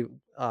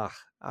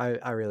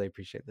 I really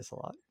appreciate this a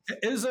lot.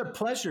 It was a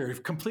pleasure,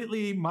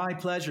 completely my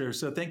pleasure.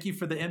 So thank you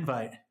for the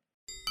invite.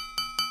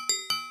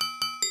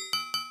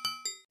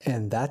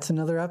 And that's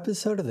another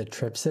episode of the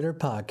TripSitter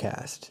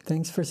podcast.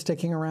 Thanks for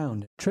sticking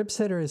around.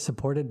 TripSitter is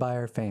supported by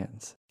our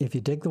fans. If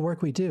you dig the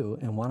work we do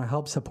and want to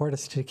help support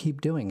us to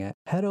keep doing it,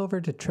 head over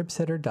to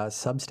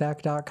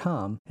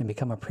tripsitter.substack.com and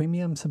become a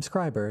premium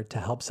subscriber to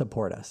help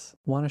support us.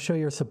 Want to show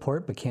your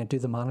support but can't do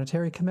the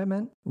monetary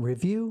commitment?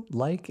 Review,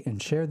 like,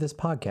 and share this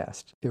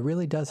podcast. It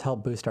really does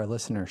help boost our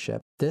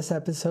listenership. This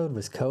episode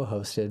was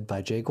co-hosted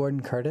by J.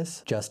 Gordon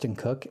Curtis, Justin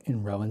Cook,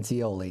 and Rowan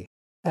Zioli.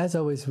 As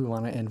always, we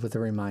want to end with a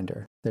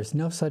reminder. There's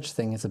no such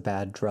thing as a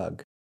bad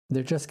drug.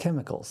 They're just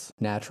chemicals,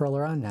 natural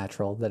or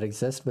unnatural, that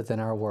exist within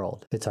our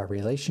world. It's our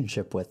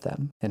relationship with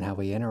them and how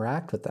we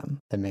interact with them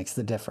that makes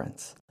the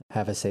difference.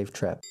 Have a safe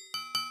trip.